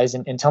realize,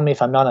 and tell me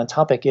if I'm not on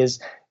topic,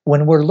 is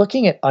when we're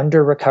looking at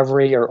under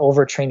recovery or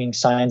overtraining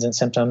signs and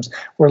symptoms,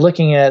 we're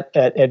looking at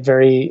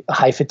very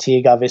high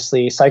fatigue,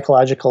 obviously,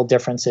 psychological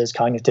differences,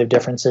 cognitive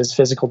differences,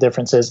 physical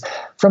differences.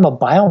 From a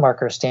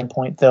biomarker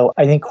standpoint, though,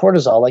 I think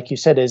cortisol, like you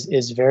said,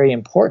 is very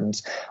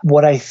important.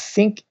 What I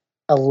think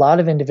a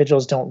lot of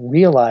individuals don't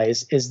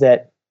realize is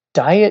that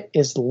diet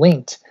is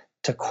linked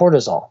to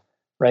cortisol.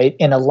 Right.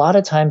 And a lot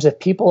of times if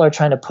people are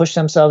trying to push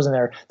themselves and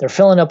they're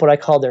filling up what I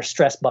call their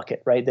stress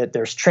bucket, right? That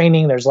there's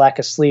training, there's lack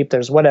of sleep,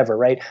 there's whatever,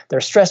 right?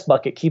 Their stress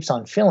bucket keeps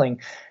on filling.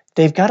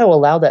 They've got to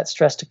allow that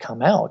stress to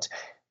come out.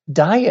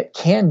 Diet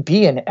can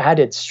be an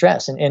added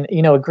stress. And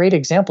a great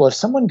example, if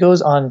someone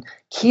goes on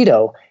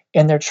keto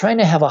and they're trying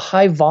to have a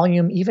high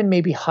volume, even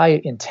maybe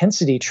high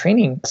intensity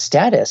training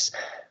status,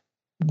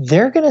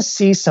 they're going to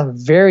see some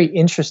very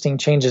interesting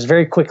changes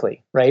very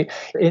quickly, right?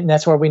 And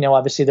that's where we know,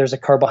 obviously, there's a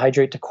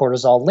carbohydrate to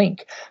cortisol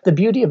link. The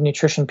beauty of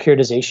nutrition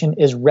periodization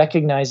is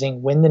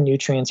recognizing when the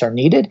nutrients are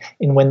needed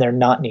and when they're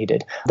not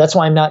needed. That's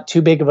why I'm not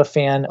too big of a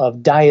fan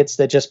of diets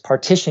that just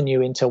partition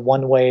you into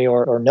one way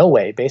or no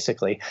way,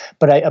 basically.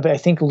 But I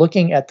think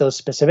looking at those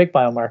specific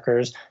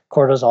biomarkers,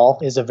 cortisol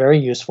is a very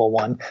useful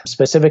one.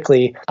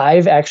 Specifically,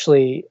 I've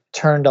actually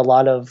turned a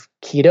lot of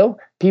keto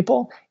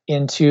people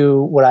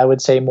into what I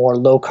would say more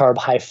low carb,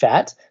 high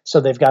fat.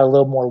 So they've got a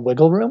little more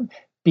wiggle room,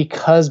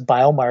 because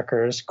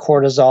biomarkers,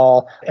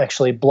 cortisol,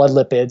 actually blood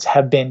lipids,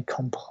 have been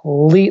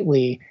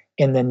completely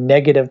in the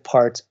negative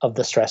part of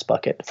the stress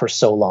bucket for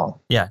so long.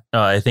 Yeah,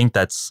 no, I think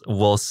that's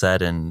well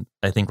said, and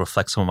I think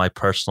reflects some of my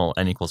personal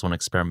N=1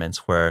 experiments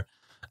where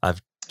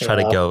I've tried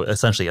to go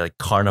essentially like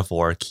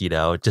carnivore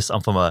keto, just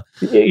from a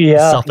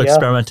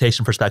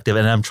self-experimentation perspective,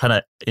 and I'm trying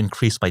to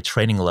increase my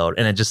training load,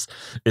 and it just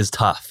is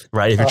tough,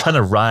 right? If you're trying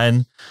to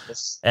run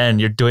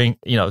and you're doing,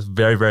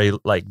 very, very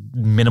like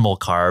minimal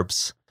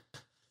carbs,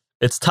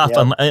 It's tough.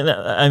 Yep.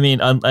 I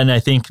mean, and I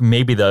think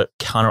maybe the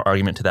counter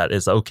argument to that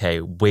is,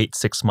 okay, wait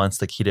 6 months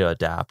to keto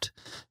adapt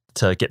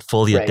to get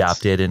fully Right.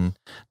 adapted. And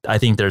I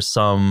think there's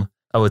some,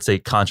 I would say,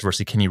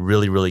 controversy. Can you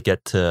really, really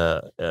get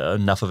to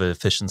enough of an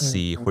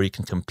efficiency where you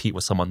can compete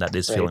with someone that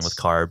is filling with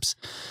carbs?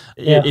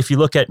 Yeah. If you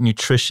look at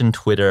nutrition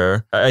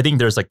Twitter, I think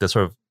there's like this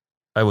sort of,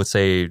 I would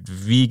say,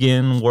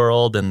 vegan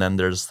world, and then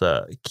there's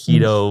the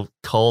keto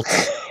cult,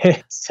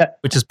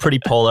 which is pretty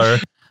polar.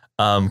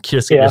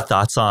 Curious to get your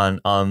thoughts on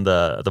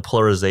the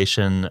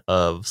polarization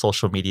of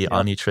social media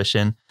on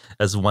nutrition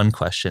as one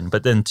question.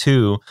 But then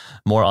two,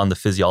 more on the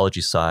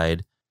physiology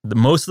side.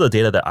 Most of the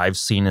data that I've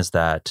seen is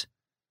that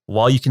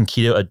while you can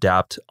keto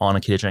adapt on a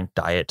ketogenic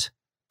diet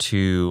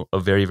to a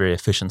very, very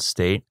efficient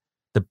state,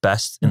 the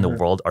best in the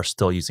world are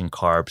still using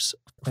carbs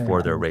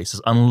for their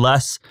races,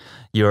 unless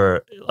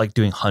you're like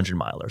doing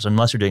 100-milers,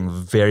 unless you're doing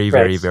very,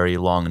 very, very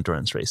long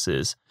endurance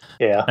races.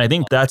 Yeah. And I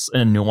think that's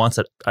a nuance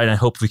that I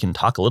hope we can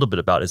talk a little bit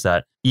about, is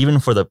that even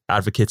for the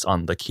advocates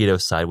on the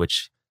keto side,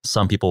 which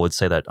some people would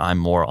say that I'm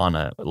more on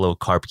a low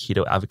carb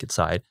keto advocate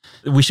side,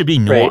 we should be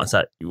nuanced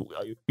that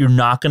you're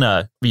not going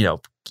to,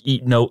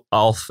 eat no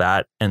all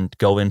fat and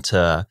go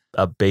into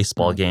a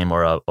baseball game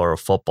or a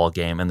football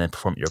game and then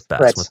perform your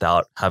best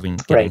without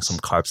getting some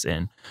carbs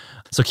in.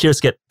 So curious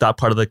to get that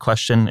part of the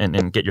question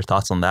and get your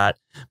thoughts on that.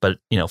 But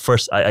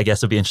first, I guess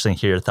it'd be interesting to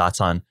hear your thoughts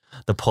on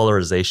the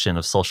polarization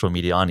of social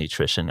media on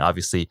nutrition.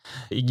 Obviously,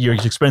 your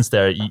experience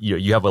there,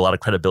 you have a lot of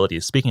credibility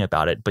speaking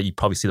about it, but you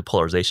probably see the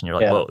polarization. You're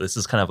like, whoa, this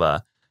is kind of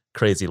a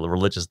crazy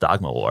religious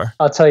dogma war.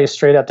 I'll tell you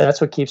straight up, that's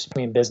what keeps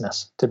me in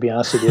business, to be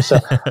honest with you. So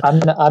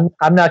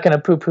I'm not going to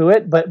poo-poo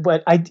it, but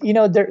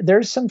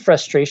there's some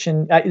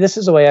frustration. This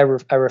is the way I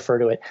refer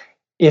to it.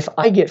 If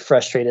I get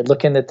frustrated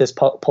looking at this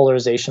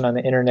polarization on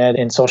the internet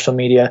and social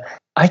media,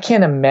 I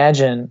can't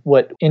imagine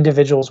what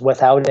individuals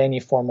without any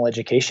formal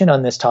education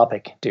on this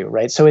topic do,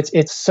 right? So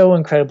it's so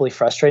incredibly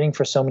frustrating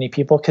for so many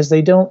people because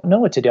they don't know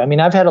what to do. I mean,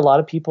 I've had a lot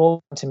of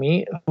people to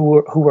me who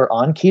are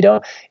on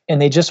keto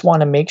and they just want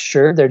to make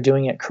sure they're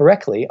doing it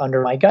correctly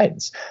under my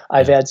guidance.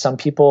 I've had some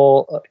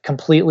people,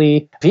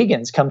 completely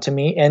vegans, come to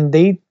me and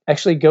they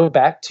actually go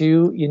back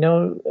to,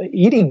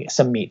 eating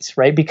some meats,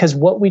 right? Because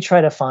what we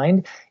try to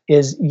find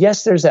is,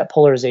 yes, there's that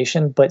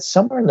polarization, but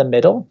somewhere in the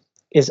middle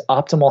is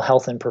optimal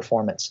health and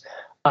performance.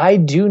 I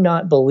do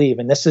not believe,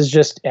 and this is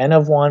just N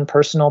of one,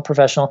 personal,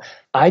 professional,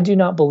 I do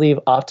not believe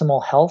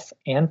optimal health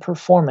and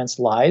performance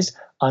lies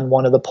on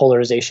one of the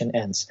polarization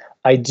ends.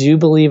 I do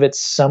believe it's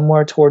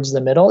somewhere towards the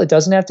middle. It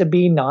doesn't have to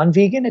be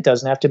non-vegan. It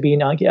doesn't have to be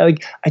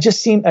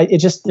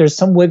there's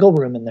some wiggle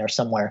room in there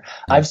somewhere.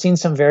 Yeah. I've seen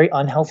some very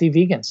unhealthy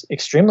vegans,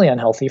 extremely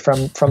unhealthy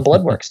from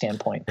blood work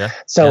standpoint.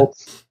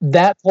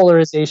 That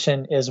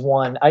polarization is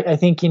one. I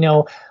think,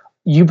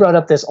 you brought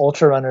up this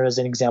ultra runner as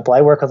an example.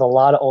 I work with a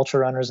lot of ultra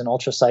runners and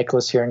ultra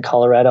cyclists here in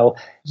Colorado.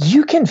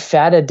 You can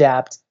fat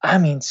adapt,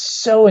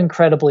 so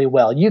incredibly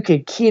well. You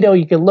could keto,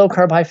 you could low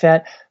carb, high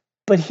fat.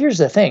 But here's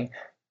the thing.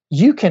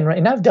 You can,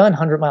 and I've done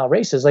 100-mile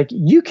races, like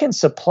you can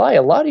supply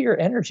a lot of your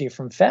energy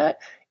from fat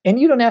and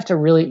you don't have to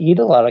really eat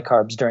a lot of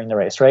carbs during the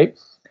race, right?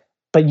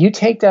 But you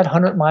take that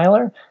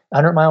 100-mile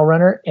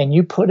runner and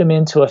you put them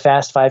into a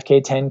fast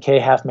 5K,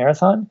 10K, half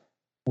marathon,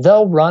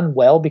 they'll run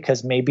well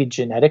because maybe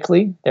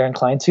genetically they're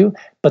inclined to,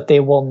 but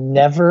they will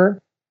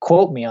never,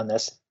 quote me on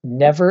this,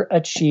 never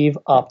achieve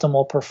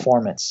optimal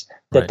performance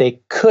that they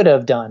could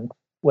have done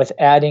with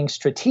adding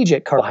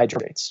strategic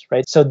carbohydrates,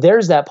 right? So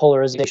there's that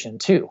polarization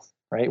too,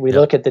 right? We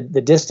look at the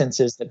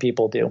distances that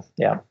people do.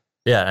 Yeah.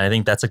 Yeah, and I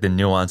think that's like the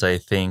nuance, I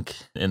think,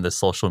 in the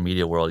social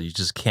media world. You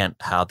just can't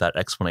have that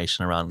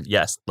explanation around,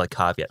 like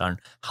caveat on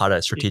how to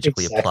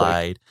strategically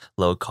apply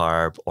low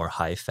carb or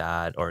high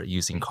fat or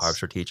using carbs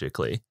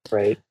strategically.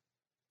 Right.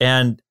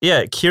 And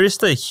curious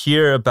to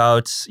hear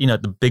about,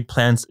 the big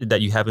plans that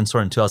you have in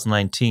store in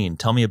 2019.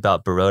 Tell me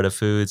about Baroda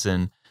Foods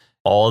and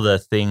all the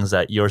things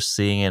that you're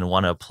seeing and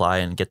want to apply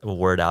and get the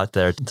word out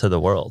there to the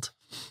world.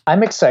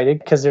 I'm excited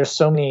because there's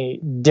so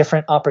many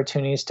different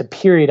opportunities to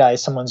periodize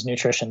someone's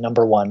nutrition,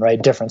 number one, right?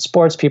 Different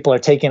sports, people are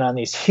taking on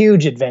these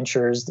huge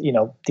adventures,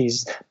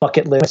 these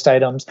bucket list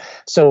items.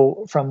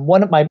 So from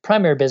one of my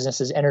primary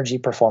businesses, energy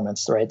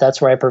performance, right?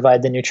 That's where I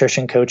provide the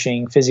nutrition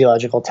coaching,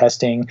 physiological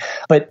testing.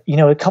 But,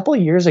 a couple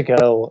of years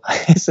ago,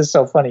 this is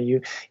so funny,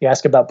 you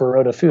ask about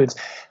Baroda Foods.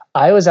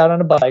 I was out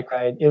on a bike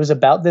ride. It was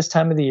about this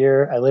time of the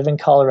year. I live in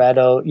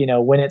Colorado.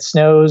 When it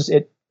snows,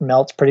 it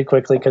melts pretty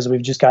quickly because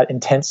we've just got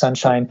intense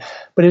sunshine.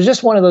 But it was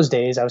just one of those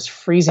days. I was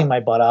freezing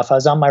my butt off. I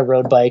was on my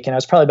road bike and I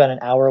was probably about an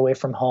hour away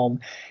from home.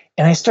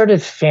 And I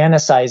started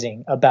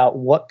fantasizing about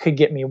what could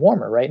get me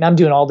warmer, right? And I'm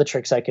doing all the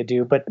tricks I could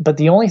do. But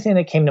the only thing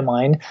that came to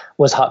mind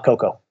was hot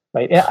cocoa,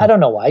 right? I don't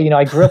know why.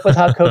 I grew up with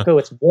hot cocoa.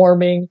 It's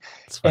warming.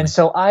 And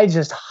so I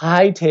just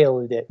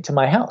hightailed it to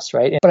my house,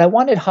 right? But I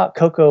wanted hot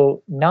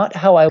cocoa, not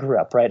how I grew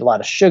up, right? A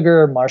lot of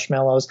sugar,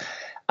 marshmallows.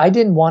 I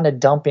didn't want to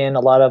dump in a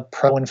lot of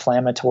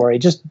pro-inflammatory,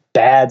 just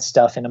bad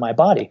stuff into my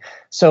body.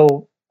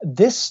 So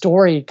this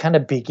story kind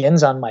of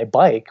begins on my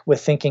bike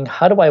with thinking,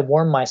 how do I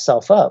warm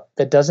myself up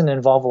that doesn't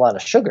involve a lot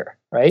of sugar,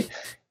 right?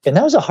 And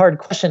that was a hard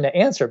question to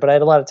answer, but I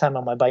had a lot of time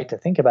on my bike to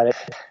think about it.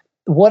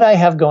 What I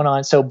have going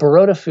on, so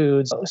Baroda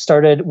Foods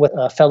started with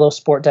a fellow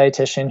sport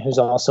dietitian who's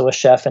also a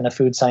chef and a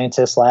food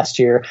scientist last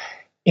year.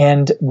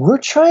 And we're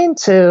trying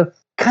to,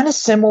 kind of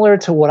similar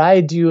to what I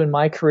do in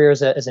my career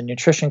as a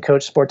nutrition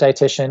coach, sport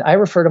dietitian, I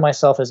refer to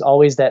myself as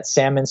always that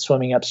salmon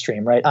swimming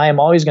upstream, right? I am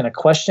always going to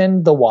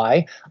question the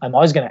why. I'm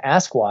always going to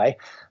ask why.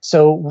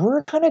 So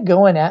we're kind of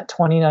going at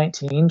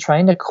 2019,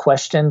 trying to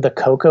question the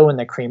cocoa and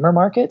the creamer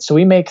market. So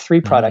we make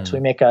three products. We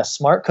make a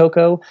smart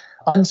cocoa,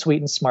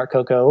 unsweetened smart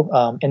cocoa,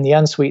 and the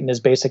unsweetened is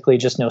basically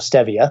just no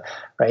stevia,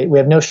 right? We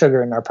have no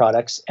sugar in our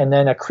products. And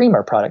then a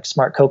creamer product,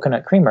 smart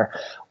coconut creamer.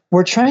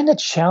 We're trying to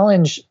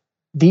challenge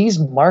these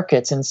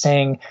markets and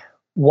saying,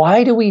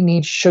 why do we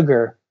need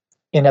sugar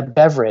in a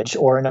beverage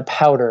or in a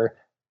powder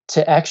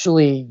to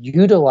actually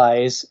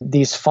utilize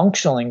these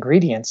functional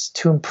ingredients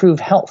to improve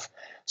health?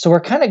 So we're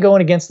kind of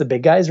going against the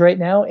big guys right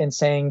now and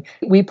saying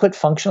we put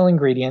functional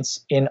ingredients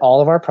in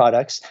all of our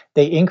products.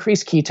 They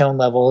increase ketone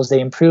levels. They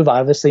improve,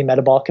 obviously,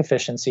 metabolic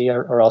efficiency,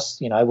 or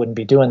else, I wouldn't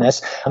be doing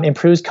this.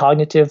 Improves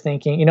cognitive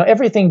thinking,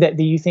 everything that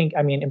you think,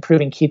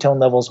 improving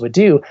ketone levels would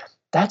do.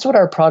 That's what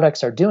our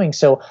products are doing.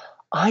 So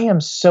I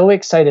am so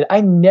excited.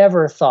 I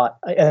never thought,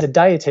 as a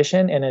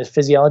dietitian and a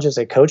physiologist,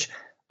 a coach,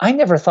 I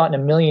never thought in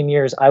a million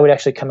years I would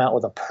actually come out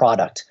with a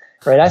product,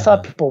 right? I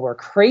thought people were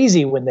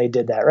crazy when they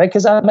did that, right?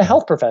 Because I'm a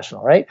health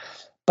professional, right?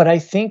 But I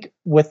think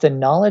with the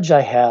knowledge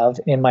I have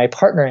in my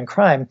partner in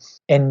crime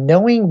and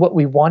knowing what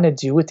we want to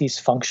do with these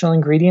functional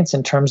ingredients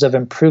in terms of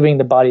improving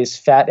the body's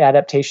fat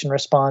adaptation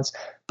response,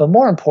 but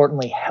more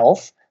importantly,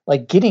 health,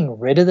 like getting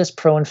rid of this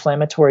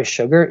pro-inflammatory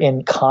sugar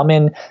in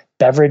common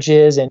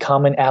beverages and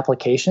common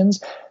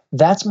applications,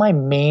 that's my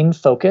main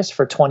focus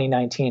for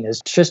 2019, is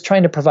just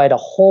trying to provide a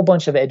whole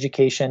bunch of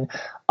education,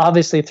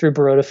 obviously through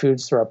Baroda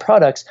Foods, through our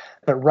products,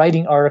 but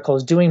writing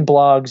articles, doing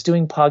blogs,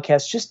 doing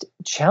podcasts, just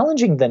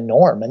challenging the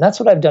norm. And that's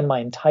what I've done my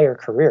entire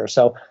career.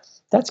 So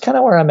that's kind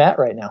of where I'm at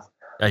right now.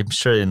 I'm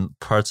sure in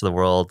parts of the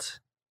world,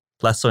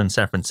 less so in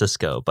San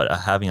Francisco, but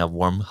having a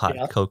warm,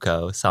 hot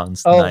cocoa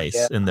sounds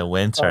nice in the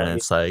winter. And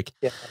it's like,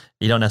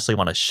 you don't necessarily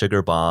want a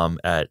sugar bomb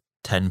at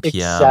 10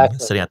 p.m.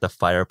 sitting at the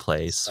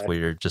fireplace where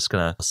you're just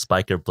going to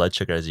spike your blood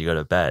sugar as you go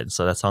to bed.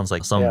 So that sounds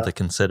like something to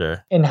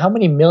consider. And how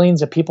many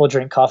millions of people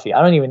drink coffee?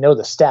 I don't even know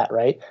the stat,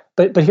 right?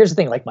 But here's the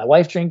thing, like my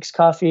wife drinks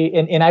coffee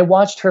and I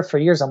watched her for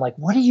years. I'm like,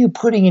 what are you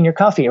putting in your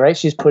coffee, right?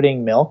 She's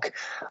putting milk.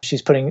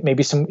 She's putting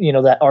maybe some,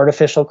 that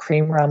artificial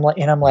creamer. I'm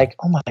like,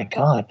 oh my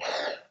God.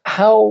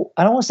 How,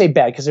 I don't want to say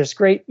bad because there's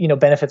great,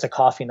 benefits of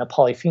coffee and the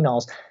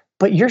polyphenols,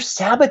 but you're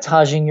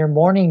sabotaging your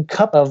morning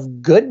cup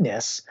of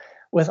goodness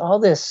with all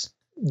this,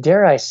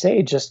 dare I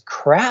say, just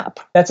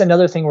crap. That's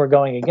another thing we're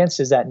going against,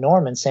 is that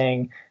norm, and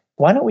saying,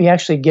 why don't we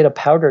actually get a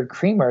powdered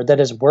creamer that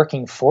is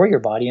working for your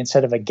body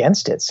instead of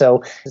against it?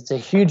 So it's a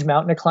huge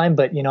mountain to climb,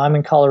 but I'm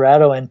in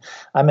Colorado and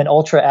I'm an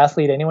ultra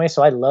athlete anyway,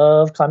 so I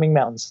love climbing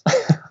mountains.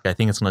 I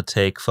think it's going to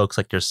take folks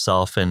like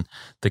yourself and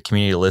the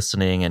community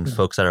listening and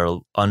folks that are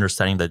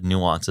understanding the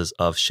nuances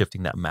of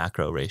shifting that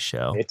macro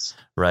ratio,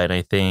 right?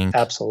 I think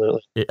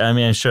absolutely.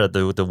 I'm sure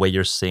the way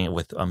you're seeing it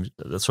with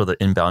sort of the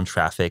inbound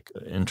traffic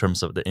in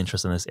terms of the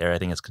interest in this area, I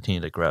think it's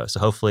continuing to grow. So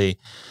hopefully,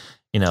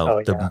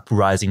 the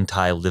rising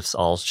tide lifts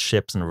all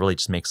ships and really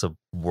just makes the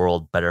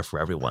world better for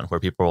everyone, where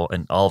people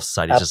and all of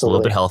society is just a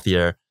little bit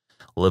healthier,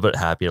 a little bit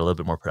happier, a little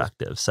bit more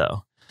productive.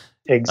 So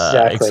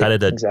excited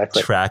to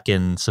track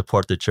and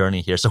support the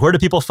journey here. So where do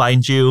people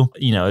find you?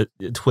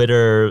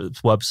 Twitter,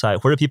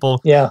 website, where do people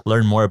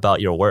learn more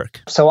about your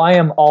work? So I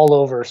am all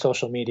over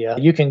social media.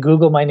 You can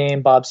Google my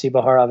name, Bob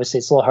Seebohar. Obviously,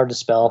 it's a little hard to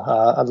spell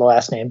the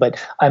last name, but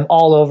I'm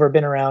all over,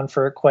 been around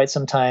for quite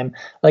some time.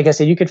 Like I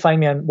said, you could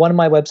find me on one of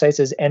my websites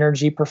is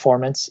Energy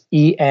Performance,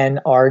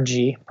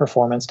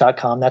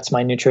 ENRGperformance.com. That's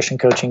my nutrition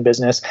coaching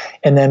business.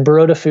 And then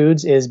Baroda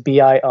Foods is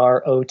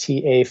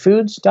BIROTA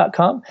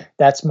foods.com.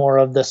 That's more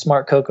of the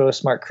smart cocoa,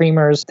 smart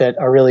creamers that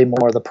are really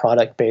more the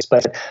product based.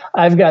 But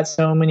I've got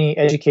so many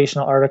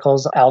educational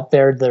articles out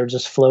there that are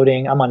just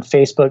floating. I'm on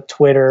Facebook,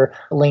 Twitter,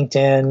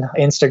 LinkedIn,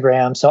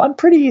 Instagram. So I'm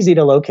pretty easy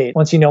to locate.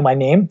 Once you know my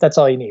name, that's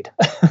all you need.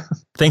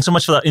 Thanks so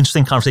much for that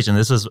interesting conversation.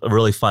 This was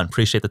really fun.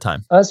 Appreciate the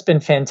time. It's been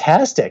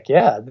fantastic.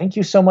 Yeah. Thank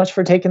you so much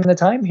for taking the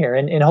time here.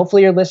 And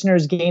hopefully your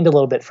listeners gained a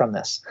little bit from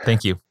this.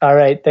 Thank you. All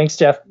right. Thanks,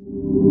 Jeff.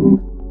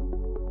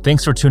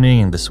 Thanks for tuning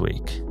in this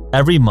week.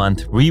 Every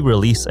month, we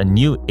release a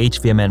new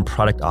HVMN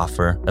product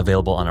offer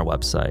available on our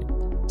website.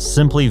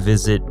 Simply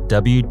visit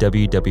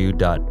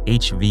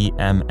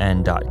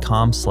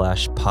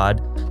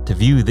www.hvmn.com/pod to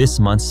view this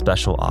month's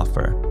special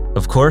offer.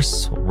 Of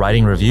course,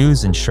 writing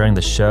reviews and sharing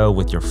the show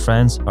with your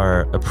friends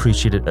are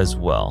appreciated as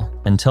well.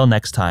 Until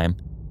next time,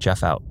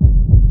 Jeff out.